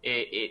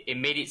it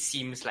made it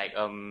seems like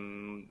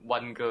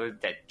one girl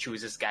that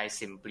chooses guys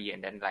simply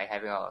and then like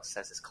having a lot of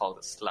sex is called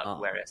a slut,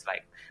 whereas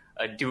like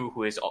a dude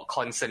who is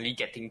constantly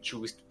getting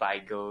choosed by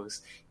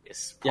girls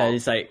is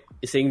it's like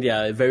it's saying they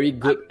are very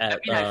good I at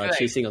feel like-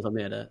 chasing or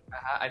something like that.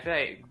 I feel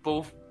like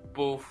both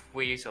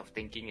ways of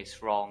thinking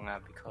is wrong,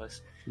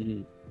 because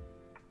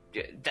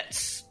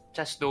that's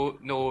just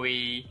no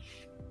way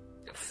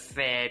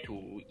fair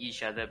to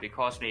each other,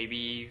 because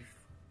maybe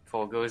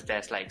for girls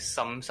there's like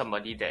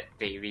somebody that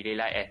they really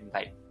like, and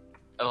like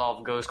a lot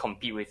of girls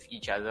compete with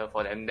each other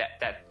for them.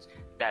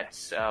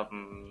 That's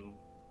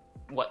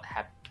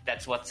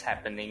what's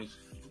happening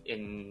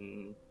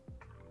in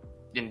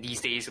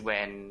these days,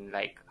 when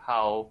like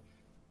how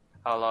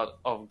a lot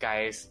of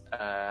guys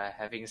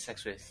having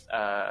sex with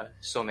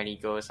so many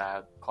girls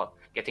are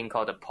getting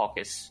called a pork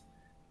is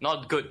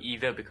not good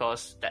either,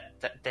 because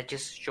that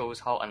just shows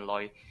how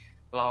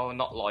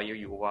not loyal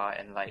you are,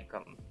 and like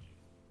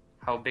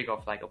how big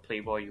of like a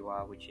playboy you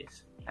are, which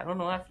is, I don't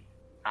know,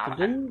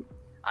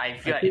 I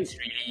feel like it's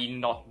really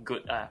not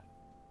good.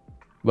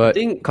 But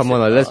think- come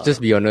on, let's just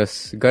be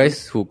honest.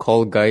 Guys who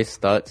call guys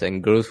sluts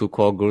and girls who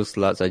call girls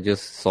sluts are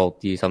just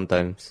salty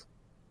sometimes.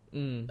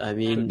 I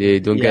mean,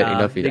 They don't get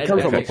enough They come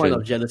from a point attraction.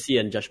 of jealousy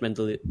and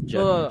judgmental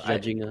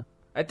judging.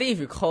 I think if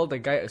you call the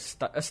guy a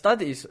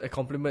stud is a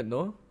compliment,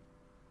 no?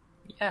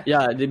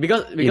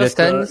 Because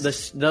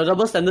sense, the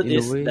double standard in a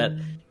is way. that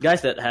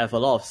guys that have a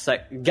lot of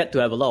sex get to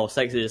have a lot of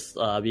sex is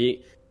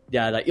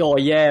they're like, oh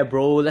yeah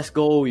bro, let's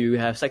go, you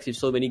have sex with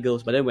so many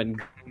girls. But then when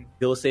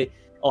girls say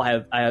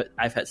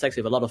I've had sex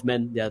with a lot of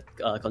men. They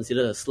are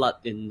considered a slut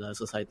in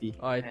society,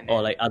 And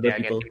or then like other they are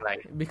people. getting,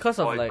 like, because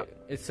of all- like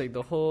it's like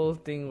the whole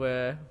thing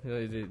where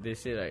they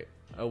say like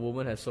a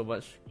woman has so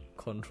much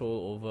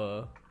control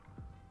over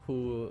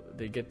who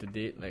they get to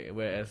date, like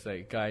whereas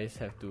like guys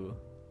have to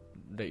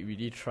like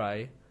really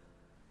try.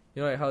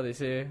 You know, like how they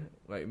say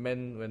like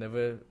men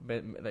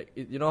like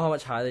you know how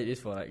much harder it is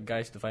for like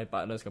guys to find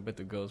partners compared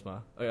to girls, ma.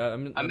 I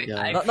mean, Yeah.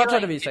 I not feel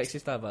trying to be like it's-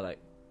 sexist, but like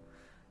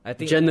I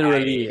think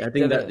Generally, I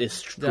think gener- that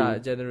is true. Yeah,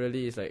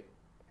 generally it's like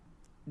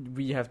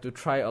we have to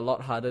try a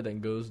lot harder than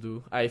girls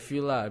do. I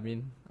feel lah. I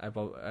mean,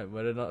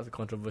 whether or not it's a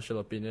controversial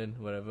opinion,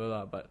 whatever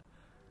lah. But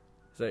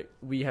it's like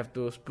we have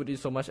to put in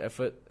so much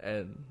effort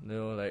and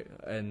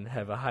and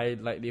have a high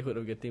likelihood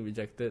of getting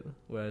rejected.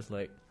 Whereas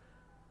like,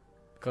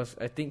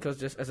 because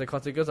just as a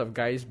consequence of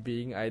guys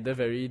being either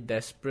very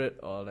desperate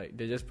or like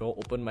they're just more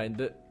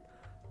open-minded,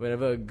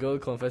 whenever a girl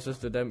confesses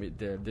to them,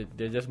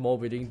 they're just more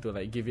willing to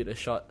like give it a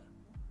shot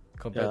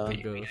compared to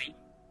Yeah. girls.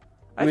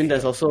 I mean,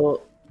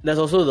 feel there's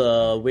also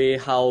the way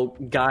how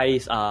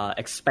guys are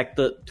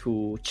expected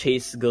to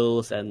chase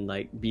girls and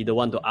like be the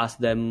one to ask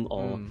them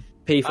or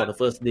pay for the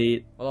first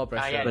date. a lot of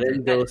pressure. yeah, But then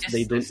that girls, is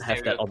they the don't have that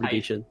stereotype.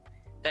 obligation.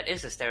 That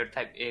is a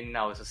stereotype in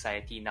our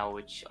society now,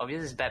 which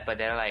obviously is bad. But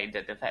then like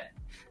the fact,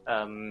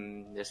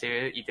 the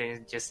serial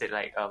Ethan just said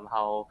like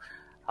how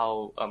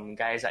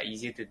guys are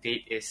easier to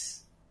date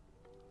is,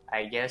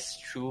 I guess,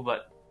 true.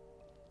 But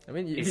I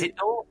mean, is it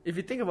though? if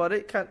you think about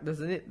it,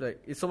 doesn't it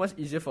like it's so much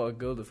easier for a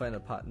girl to find a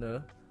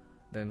partner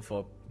than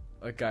for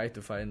a guy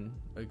to find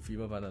a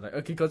female partner? Like,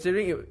 okay,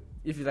 considering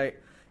if it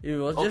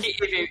was just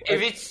Okay,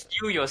 if it's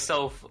you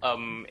yourself,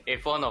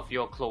 if one of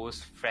your close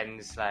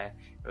friends, like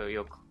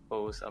your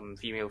close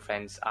female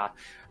friends are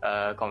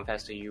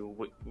confess to you,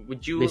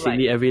 would you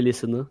Basically, like? every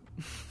listener.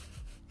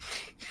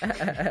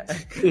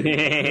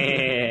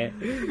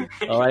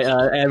 Alright,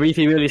 every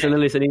female listener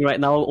listening right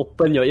now,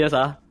 open your ears,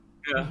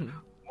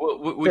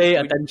 Pay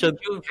attention.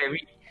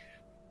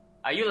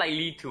 Are you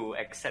likely to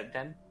accept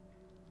them?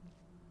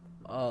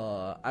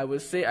 I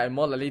would say I'm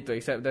more likely to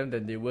accept them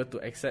than they were to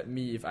accept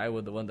me if I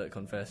were the one that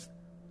confessed.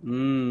 I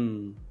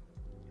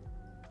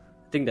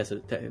think that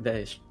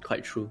is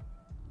quite true.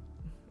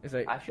 It's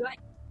like I feel like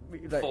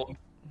like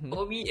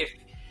for me,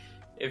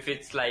 if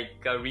it's like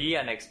really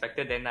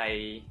unexpected, then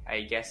I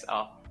guess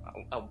I'll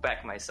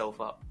back myself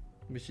up.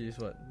 which is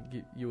what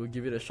you will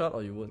give it a shot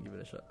or you won't give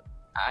it a shot.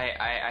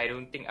 I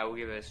don't think I will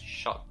give it a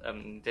shot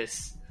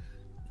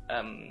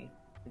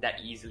that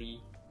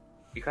easily,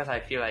 because I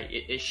feel like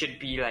it should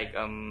be like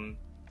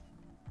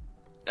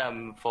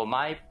for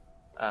my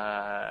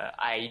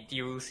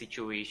ideal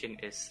situation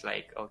is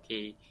like,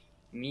 okay,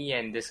 me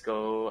and this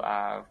girl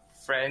are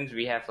friends,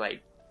 we have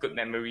like good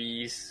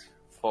memories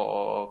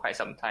for quite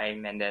some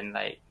time, and then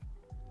like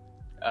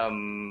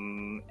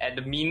at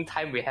the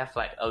meantime we have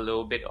like a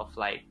little bit of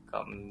like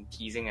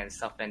teasing and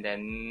stuff, and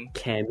then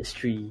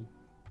Chemistry.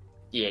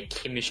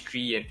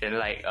 chemistry, and then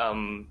like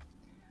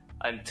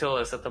until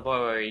a certain point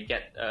where we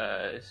get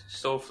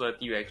so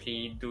flirty, we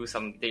actually do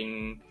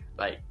something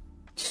like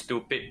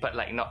stupid, but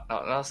like not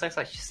sex,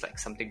 like just like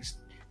something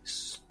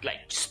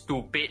like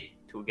stupid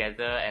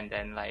together, and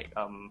then like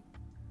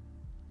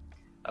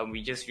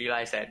we just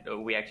realize that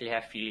we actually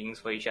have feelings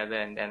for each other,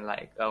 and then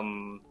like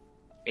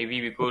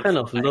maybe we go What kind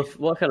of like, love?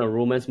 What kind of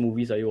romance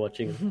movies are you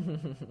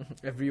watching?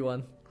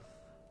 Everyone.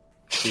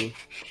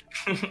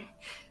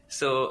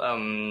 So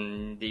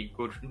we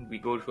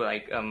go through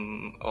like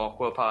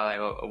awkward part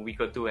like a week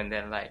or two, and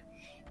then like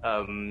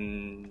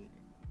one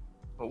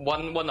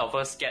of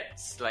us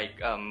gets like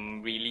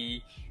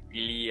really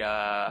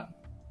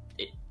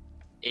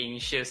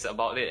anxious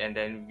about it, and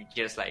then we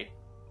just like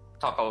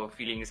talk our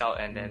feelings out,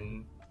 and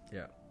then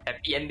Yeah.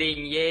 happy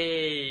ending,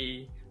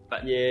 yay!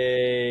 But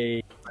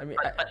Yay! I mean,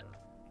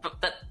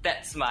 but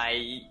that's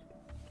my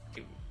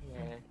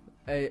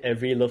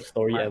Every love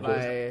story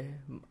ever.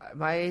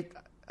 my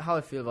how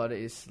I feel about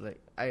it is like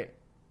I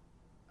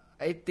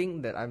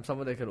think that I'm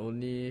someone that can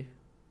only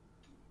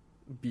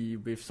be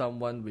with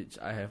someone which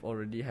I have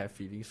already have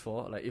feelings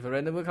for. Like if a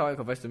randomer come and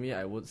confess to me,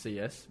 I would say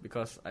yes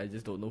because I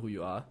just don't know who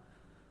you are.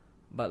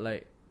 But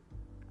like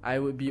I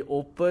would be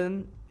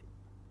open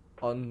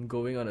on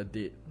going on a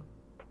date.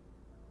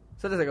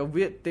 So there's like a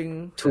weird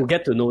thing To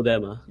get to know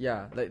them,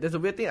 yeah, like there's a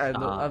weird thing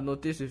I've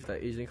noticed with like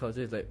Asian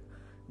culture is like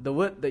the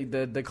word like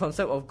the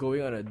concept of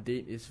going on a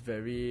date is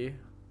very,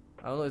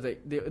 I don't know, it's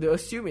like they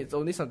assume it's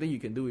only something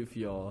you can do with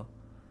your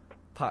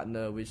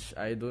partner, which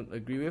I don't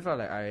agree with.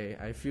 Like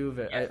I feel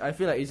that I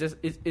feel like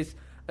it's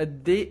a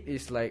date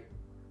is like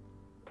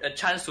a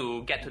chance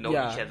to get to know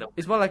each other.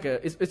 It's more like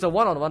it's a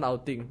one-on-one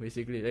outing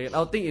basically. Like an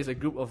outing is a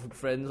group of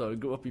friends or a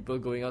group of people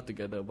going out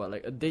together, but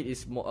like a date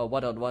is more a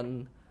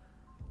one-on-one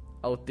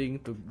outing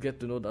to get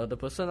to know the other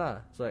person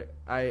lah. So like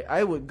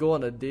I would go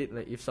on a date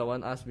like if someone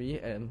asked me,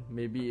 and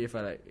maybe if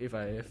I'm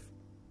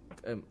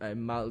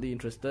mildly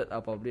interested,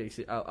 I'll probably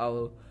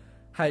I'll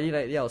highly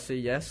likely I'll say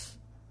yes.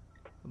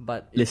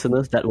 But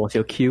Listeners, that was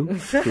your cue to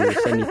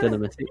send Ethan a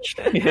message.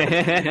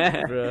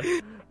 bruh,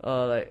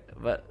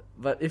 but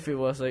But if it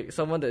was like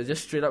someone that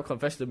just straight up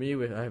confessed to me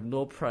with I have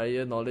no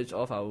prior knowledge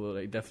of, I will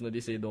like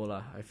definitely say no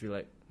lah. I feel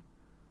like.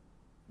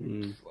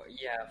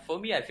 Yeah, for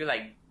me, I feel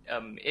like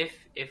if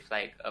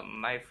like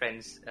my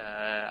friends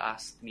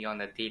asked me on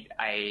a date,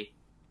 I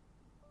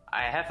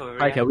have a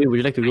Hi, Kelvin, would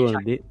you like to go on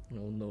a date?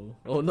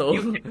 Oh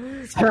no.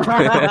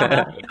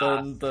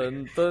 Dun,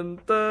 dun, dun,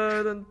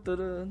 dun, dun,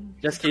 dun.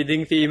 Just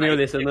kidding, female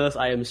listeners.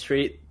 I am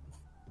straight.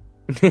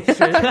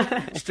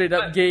 Straight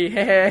up gay.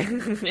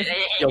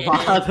 Your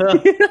father.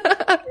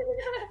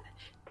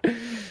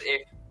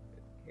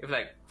 if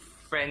like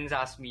friends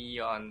ask me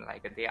on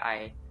like a date,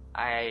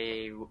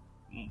 I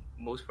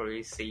most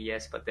probably say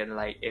yes. But then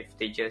like if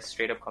they just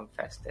straight up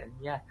confess, then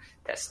yeah,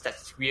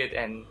 that's weird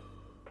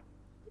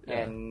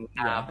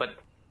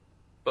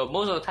but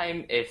most of the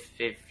time, if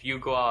you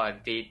go out on a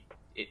date,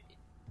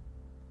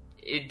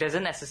 it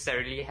doesn't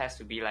necessarily has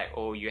to be like,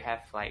 oh, you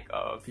have like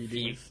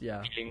Feelings,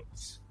 yeah.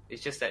 feelings.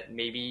 It's just that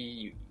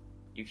maybe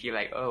you feel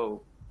like,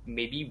 oh,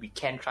 maybe we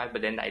can try,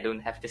 but then I don't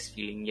have this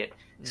feeling yet.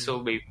 So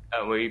we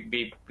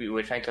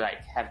were trying to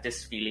like have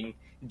this feeling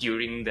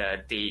during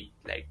the date,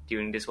 like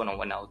during this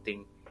one-on-one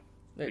outing.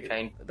 We're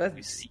trying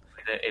to see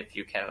whether if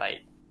you can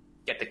like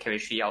get the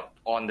chemistry out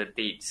on the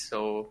date.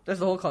 So that's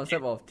the whole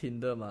concept of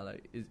Tinder, ma.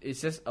 Like it's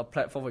just a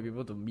platform for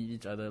people to meet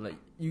each other. Like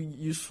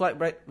you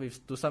swipe right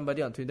to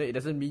somebody on Tinder, it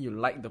doesn't mean you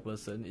like the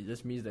person. It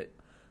just means that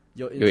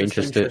you're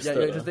interested. Yeah,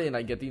 you're interested in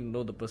like getting to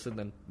know the person,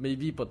 and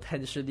maybe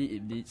potentially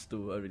it leads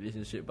to a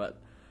relationship. But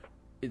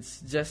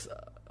it's just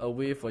a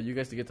way for you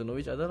guys to get to know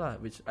each other, lah.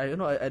 Which I don't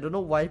know. I don't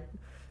know why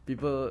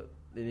people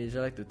in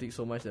Asia like to think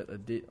so much that a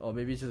date, or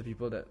maybe it's just the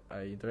people that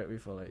I interact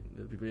with, or like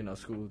the people in our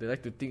school, they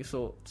like to think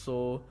so.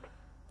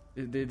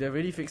 They're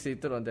really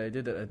fixated on the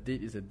idea that a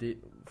date is a date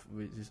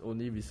which is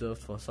only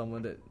reserved for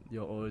someone that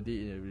you're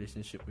already in a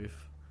relationship with.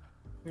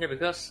 yeah,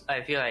 because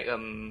I feel like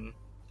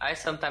I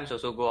sometimes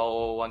also go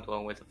out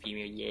one-to-one with a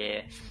female.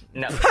 Yeah,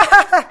 no.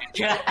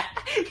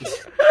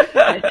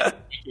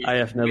 I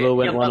have never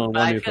went one-on-one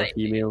but I with feel a like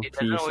female. it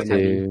doesn't always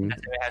Please,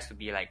 it has to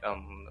be like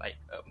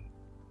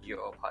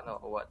your partner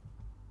or what.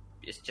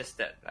 It's just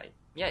that like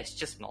it's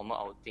just normal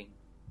outing.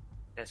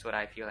 That's what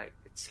I feel like.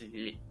 It's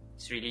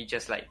really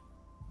just like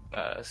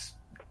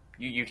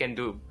you can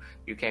go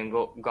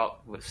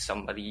out with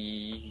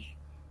somebody.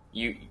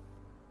 You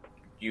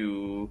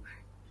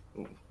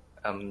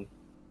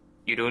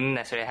don't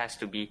necessarily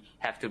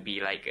have to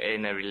be like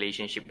in a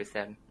relationship with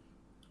them.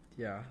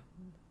 Yeah,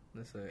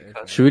 that's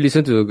Should we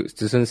listen to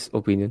Susan's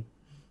opinion?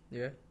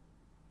 yeah.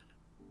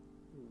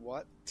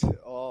 What?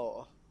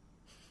 Oh,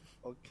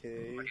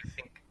 okay. What do you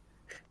think?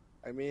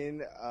 I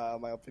mean,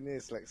 my opinion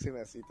is like same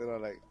as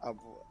Ethan. Like I'm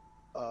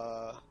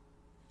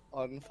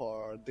on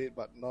for a date,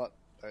 but not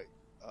like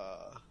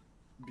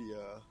be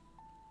a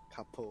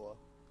couple.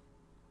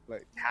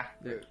 Like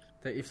Yeah.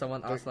 Like if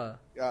someone asks lah.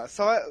 yeah,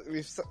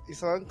 if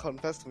someone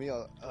confess to me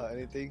or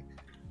anything,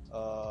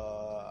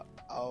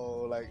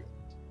 I'll like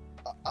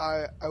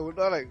I would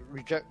not like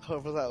reject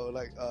her first. I would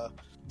like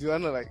do you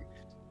wanna like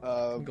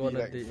Go be on a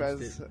like date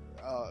friends instead.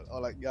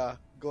 or like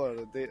go on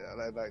a date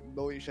and like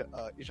know each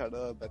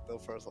other better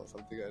first or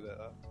something like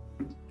that.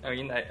 I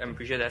mean, I'm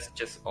pretty sure that's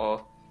just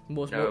all.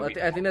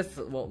 I think that's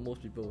what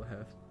most people will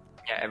have.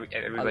 Yeah,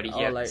 everybody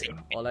here.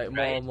 Or like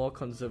right? more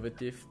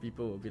conservative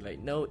people will be like,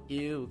 no,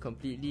 ew,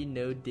 completely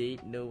no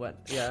date, no what.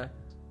 Yeah,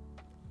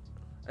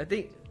 I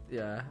think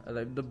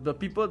like the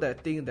people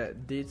that think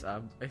that dates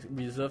are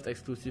reserved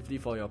exclusively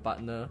for your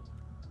partner,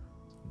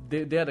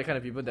 they are the kind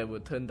of people that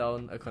would turn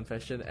down a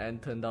confession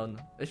and turn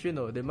down. Actually,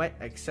 no, they might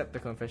accept the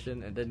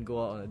confession and then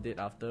go out on a date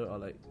after, or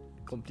like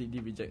completely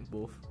reject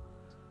both.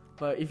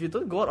 But if you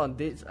don't go out on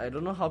dates, I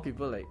don't know how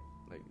people like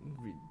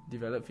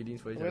develop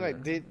feelings for each I mean, other.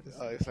 like date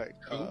is like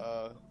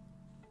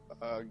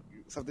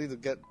something to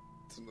get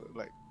to know,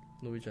 like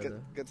know each other.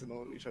 get to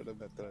know each other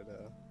better. Like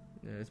that.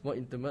 Yeah, it's more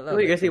intimate. what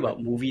do you guys think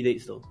about movie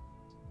dates though?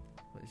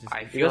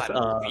 I feel Because,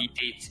 like movie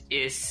dates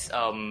is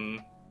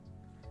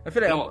I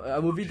feel like No.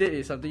 a movie date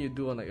is something you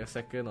do on like a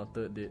second or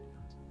third date.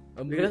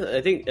 Because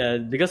I think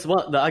because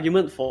what the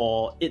argument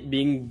for it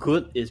being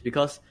good is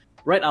because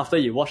right after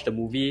you watch the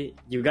movie,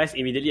 you guys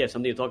immediately have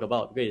something to talk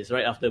about because it's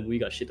right after the movie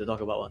got shit to talk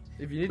about. One.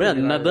 if you need But to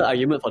another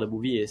argument for the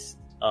movie is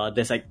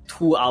there's like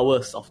 2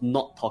 hours of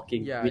not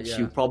talking, Yeah, which yeah.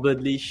 you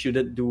probably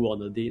shouldn't do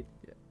on a date.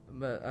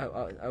 But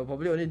I'll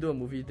probably only do a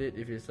movie date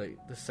if it's like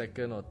the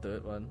second or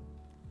third one.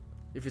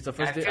 If it's the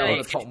first I date, feel I want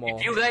like to talk more.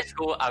 if you guys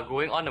are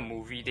going on a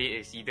movie date,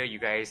 it's either you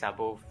guys are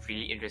both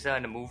really interested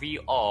in the movie,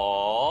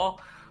 or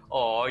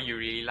you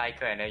really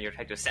like her and then you're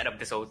trying to set up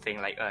this whole thing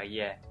like,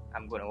 yeah,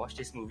 I'm gonna watch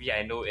this movie.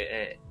 I know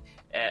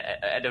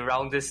at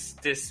around this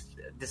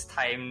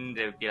time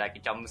there'll be like a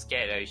jump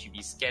scare, you should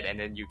be scared, and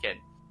then you can,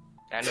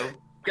 I know,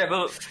 grab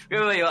her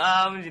your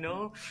arms, you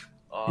know.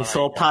 Or It's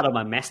all part of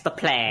my master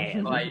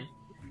plan. like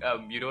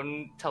you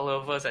don't tell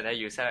her first and then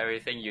you set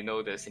everything, you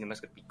know the cinema's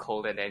gonna be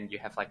cold, and then you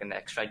have like an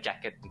extra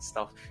jacket and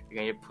stuff, you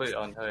can put it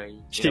on her.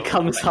 She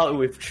comes out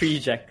with 3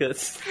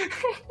 jackets.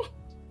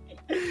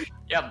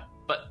 Yeah,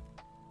 but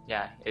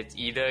yeah, it's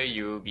either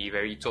you be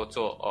very 做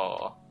作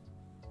or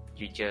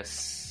you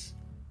just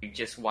you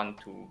just want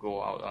to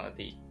go out on a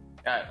date,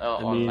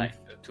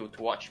 to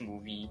watch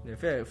movie. I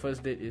feel like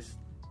first date is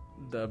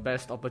the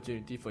best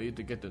opportunity for you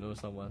to get to know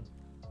someone.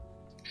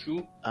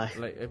 True.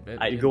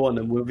 I go on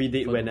a movie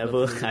date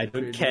whenever. I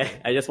don't care.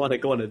 I just want to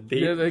go on a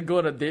date. Yeah, they go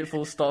on a date,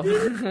 full stop.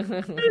 With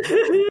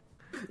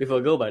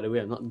a girl, by the way,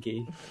 I'm not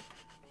gay.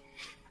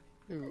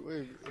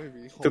 Wait,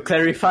 To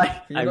clarify,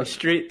 you I'm not-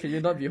 straight. Can you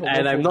not be homophobic?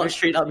 And I'm not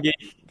straight up gay.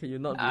 Can you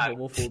not be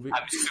homophobic?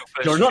 I'm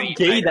super You're straight. not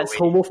gay, by that's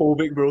the way.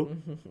 homophobic, bro.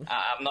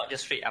 I'm not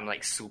just straight. I'm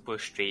like super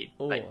straight.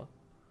 Oh, Like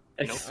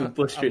That's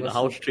super straight. I'm a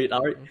How su- straight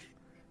are you?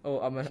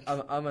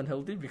 I'm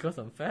unhealthy because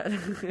I'm fat.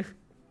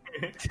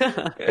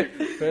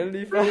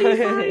 Friendly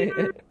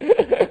fire.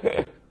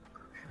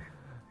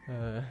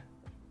 Are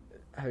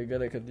we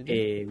gonna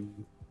continue?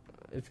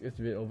 It's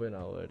been over an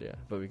hour already,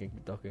 but we can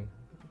keep talking.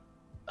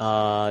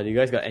 Do you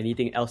guys got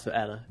anything else to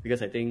add?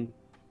 Because I think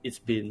it's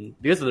been,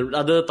 because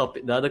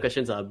the other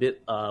questions are a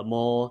bit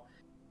more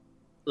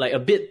like a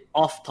bit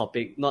off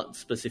topic, not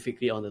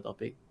specifically on the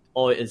topic,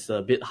 or it's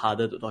a bit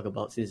harder to talk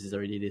about since it's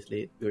already this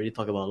late. We already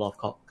talked about a lot of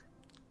cock.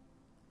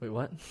 Wait,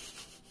 what?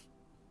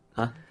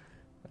 Huh?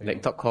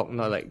 Like talk cock,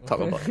 not like talk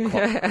about cock.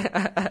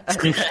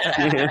 Wait,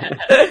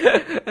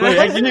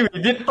 actually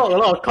we did talk a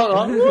lot of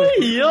cock.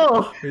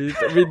 Yo. we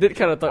did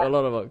kind of talk a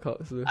lot about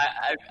cocks. So.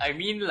 I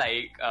mean,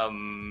 like,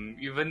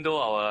 even though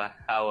our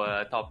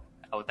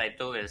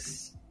title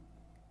is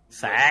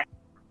Sack.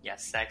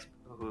 sex,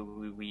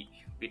 we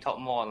talk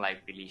more on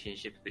like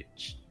relationships,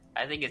 which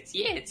I think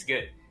it's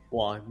good.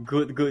 Wow,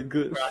 good.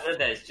 Rather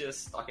than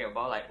just talking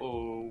about like,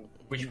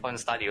 which porn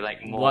star do you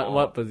like more?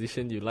 What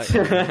position you like?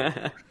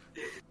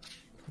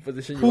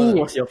 Position you Who want?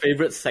 was your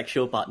favorite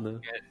sexual partner?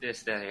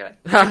 This,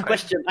 that.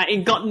 Question, I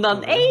ain't got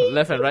none.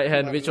 Left and right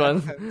hand, which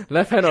one?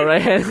 Left hand or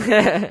right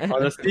hand?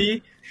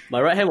 Honestly,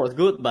 my right hand was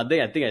good, but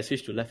then I think I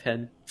switched to left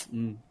hand.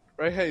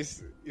 Right hand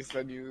is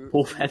when you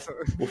Both hands.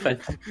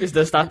 It's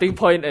the starting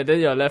point, and then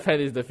your left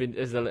hand is the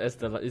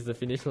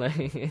finish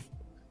line.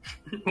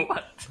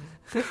 What?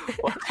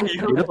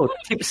 You know,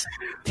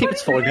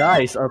 tips for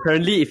guys.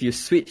 Apparently, if you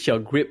switch your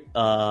grip,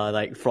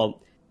 like from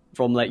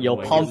like your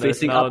my palm goodness.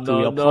 facing No, up to no,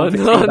 your no, palm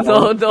facing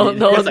no, down,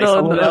 no, it feels like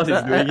someone no. else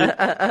is doing it.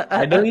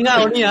 I don't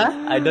know ni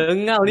ah. I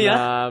don't know ni ah.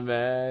 Nah,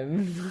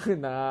 man.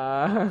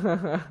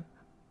 Nah.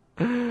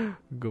 Oh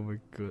my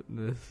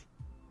goodness.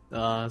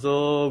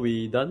 So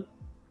we done.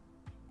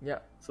 Yeah,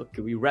 So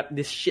can we wrap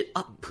this shit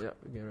up?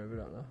 we can wrap it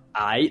up now.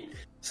 Alright.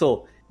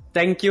 So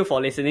thank you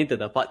for listening to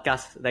the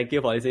podcast. Thank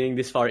you for listening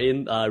this far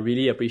in.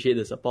 Really appreciate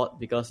the support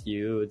because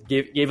you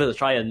gave us a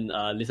try and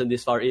listen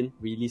this far in.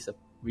 Really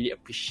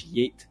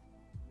appreciate.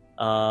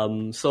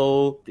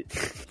 So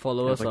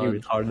Follow us on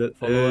retarded.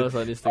 Follow us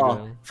on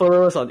Instagram.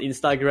 Follow us on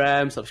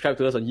Instagram. Subscribe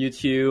to us on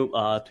YouTube.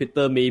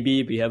 Twitter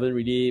maybe we haven't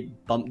really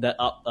bumped that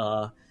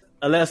up.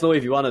 Let us know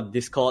if you want a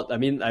Discord. I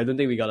mean, I don't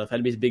think we got a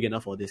fan base big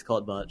enough for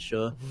Discord, but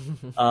sure.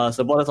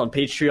 Support us on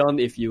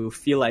Patreon if you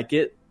feel like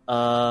it.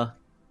 Follow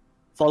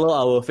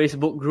our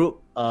Facebook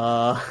group.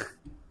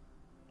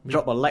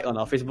 Drop a like on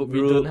our Facebook We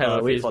group. don't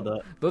have a wait Facebook. for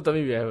the. Don't tell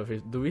me we have a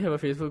Facebook. Do we have a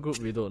Facebook group?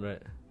 We don't,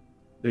 right?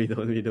 We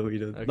don't.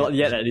 Okay. Not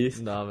yet, at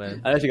least. Nah,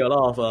 man. I actually got a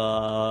lot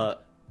of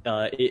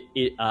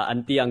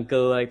auntie,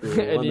 uncle like to want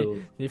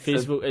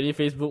Any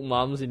Facebook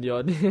moms in the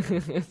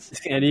audience?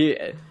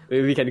 to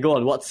we can go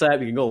on WhatsApp,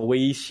 we can go on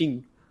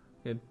Weixin.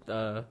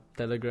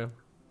 Telegram.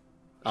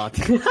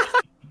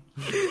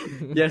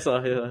 Yes,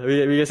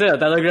 we can send a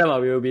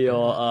telegram. We will be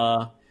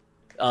your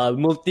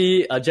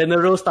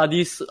general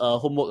studies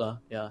homework.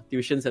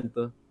 Tuition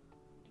center,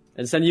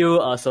 and send you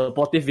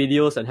supportive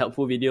videos and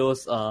helpful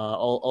videos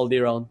all day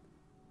round.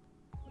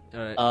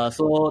 Alright.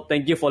 So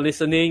thank you for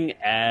listening,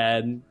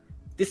 and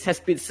this has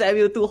been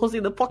Samuel 2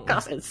 hosting the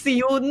podcast, and see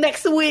you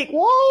next week.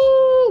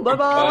 Whoa! Bye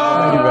bye.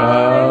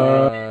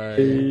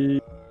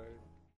 Bye.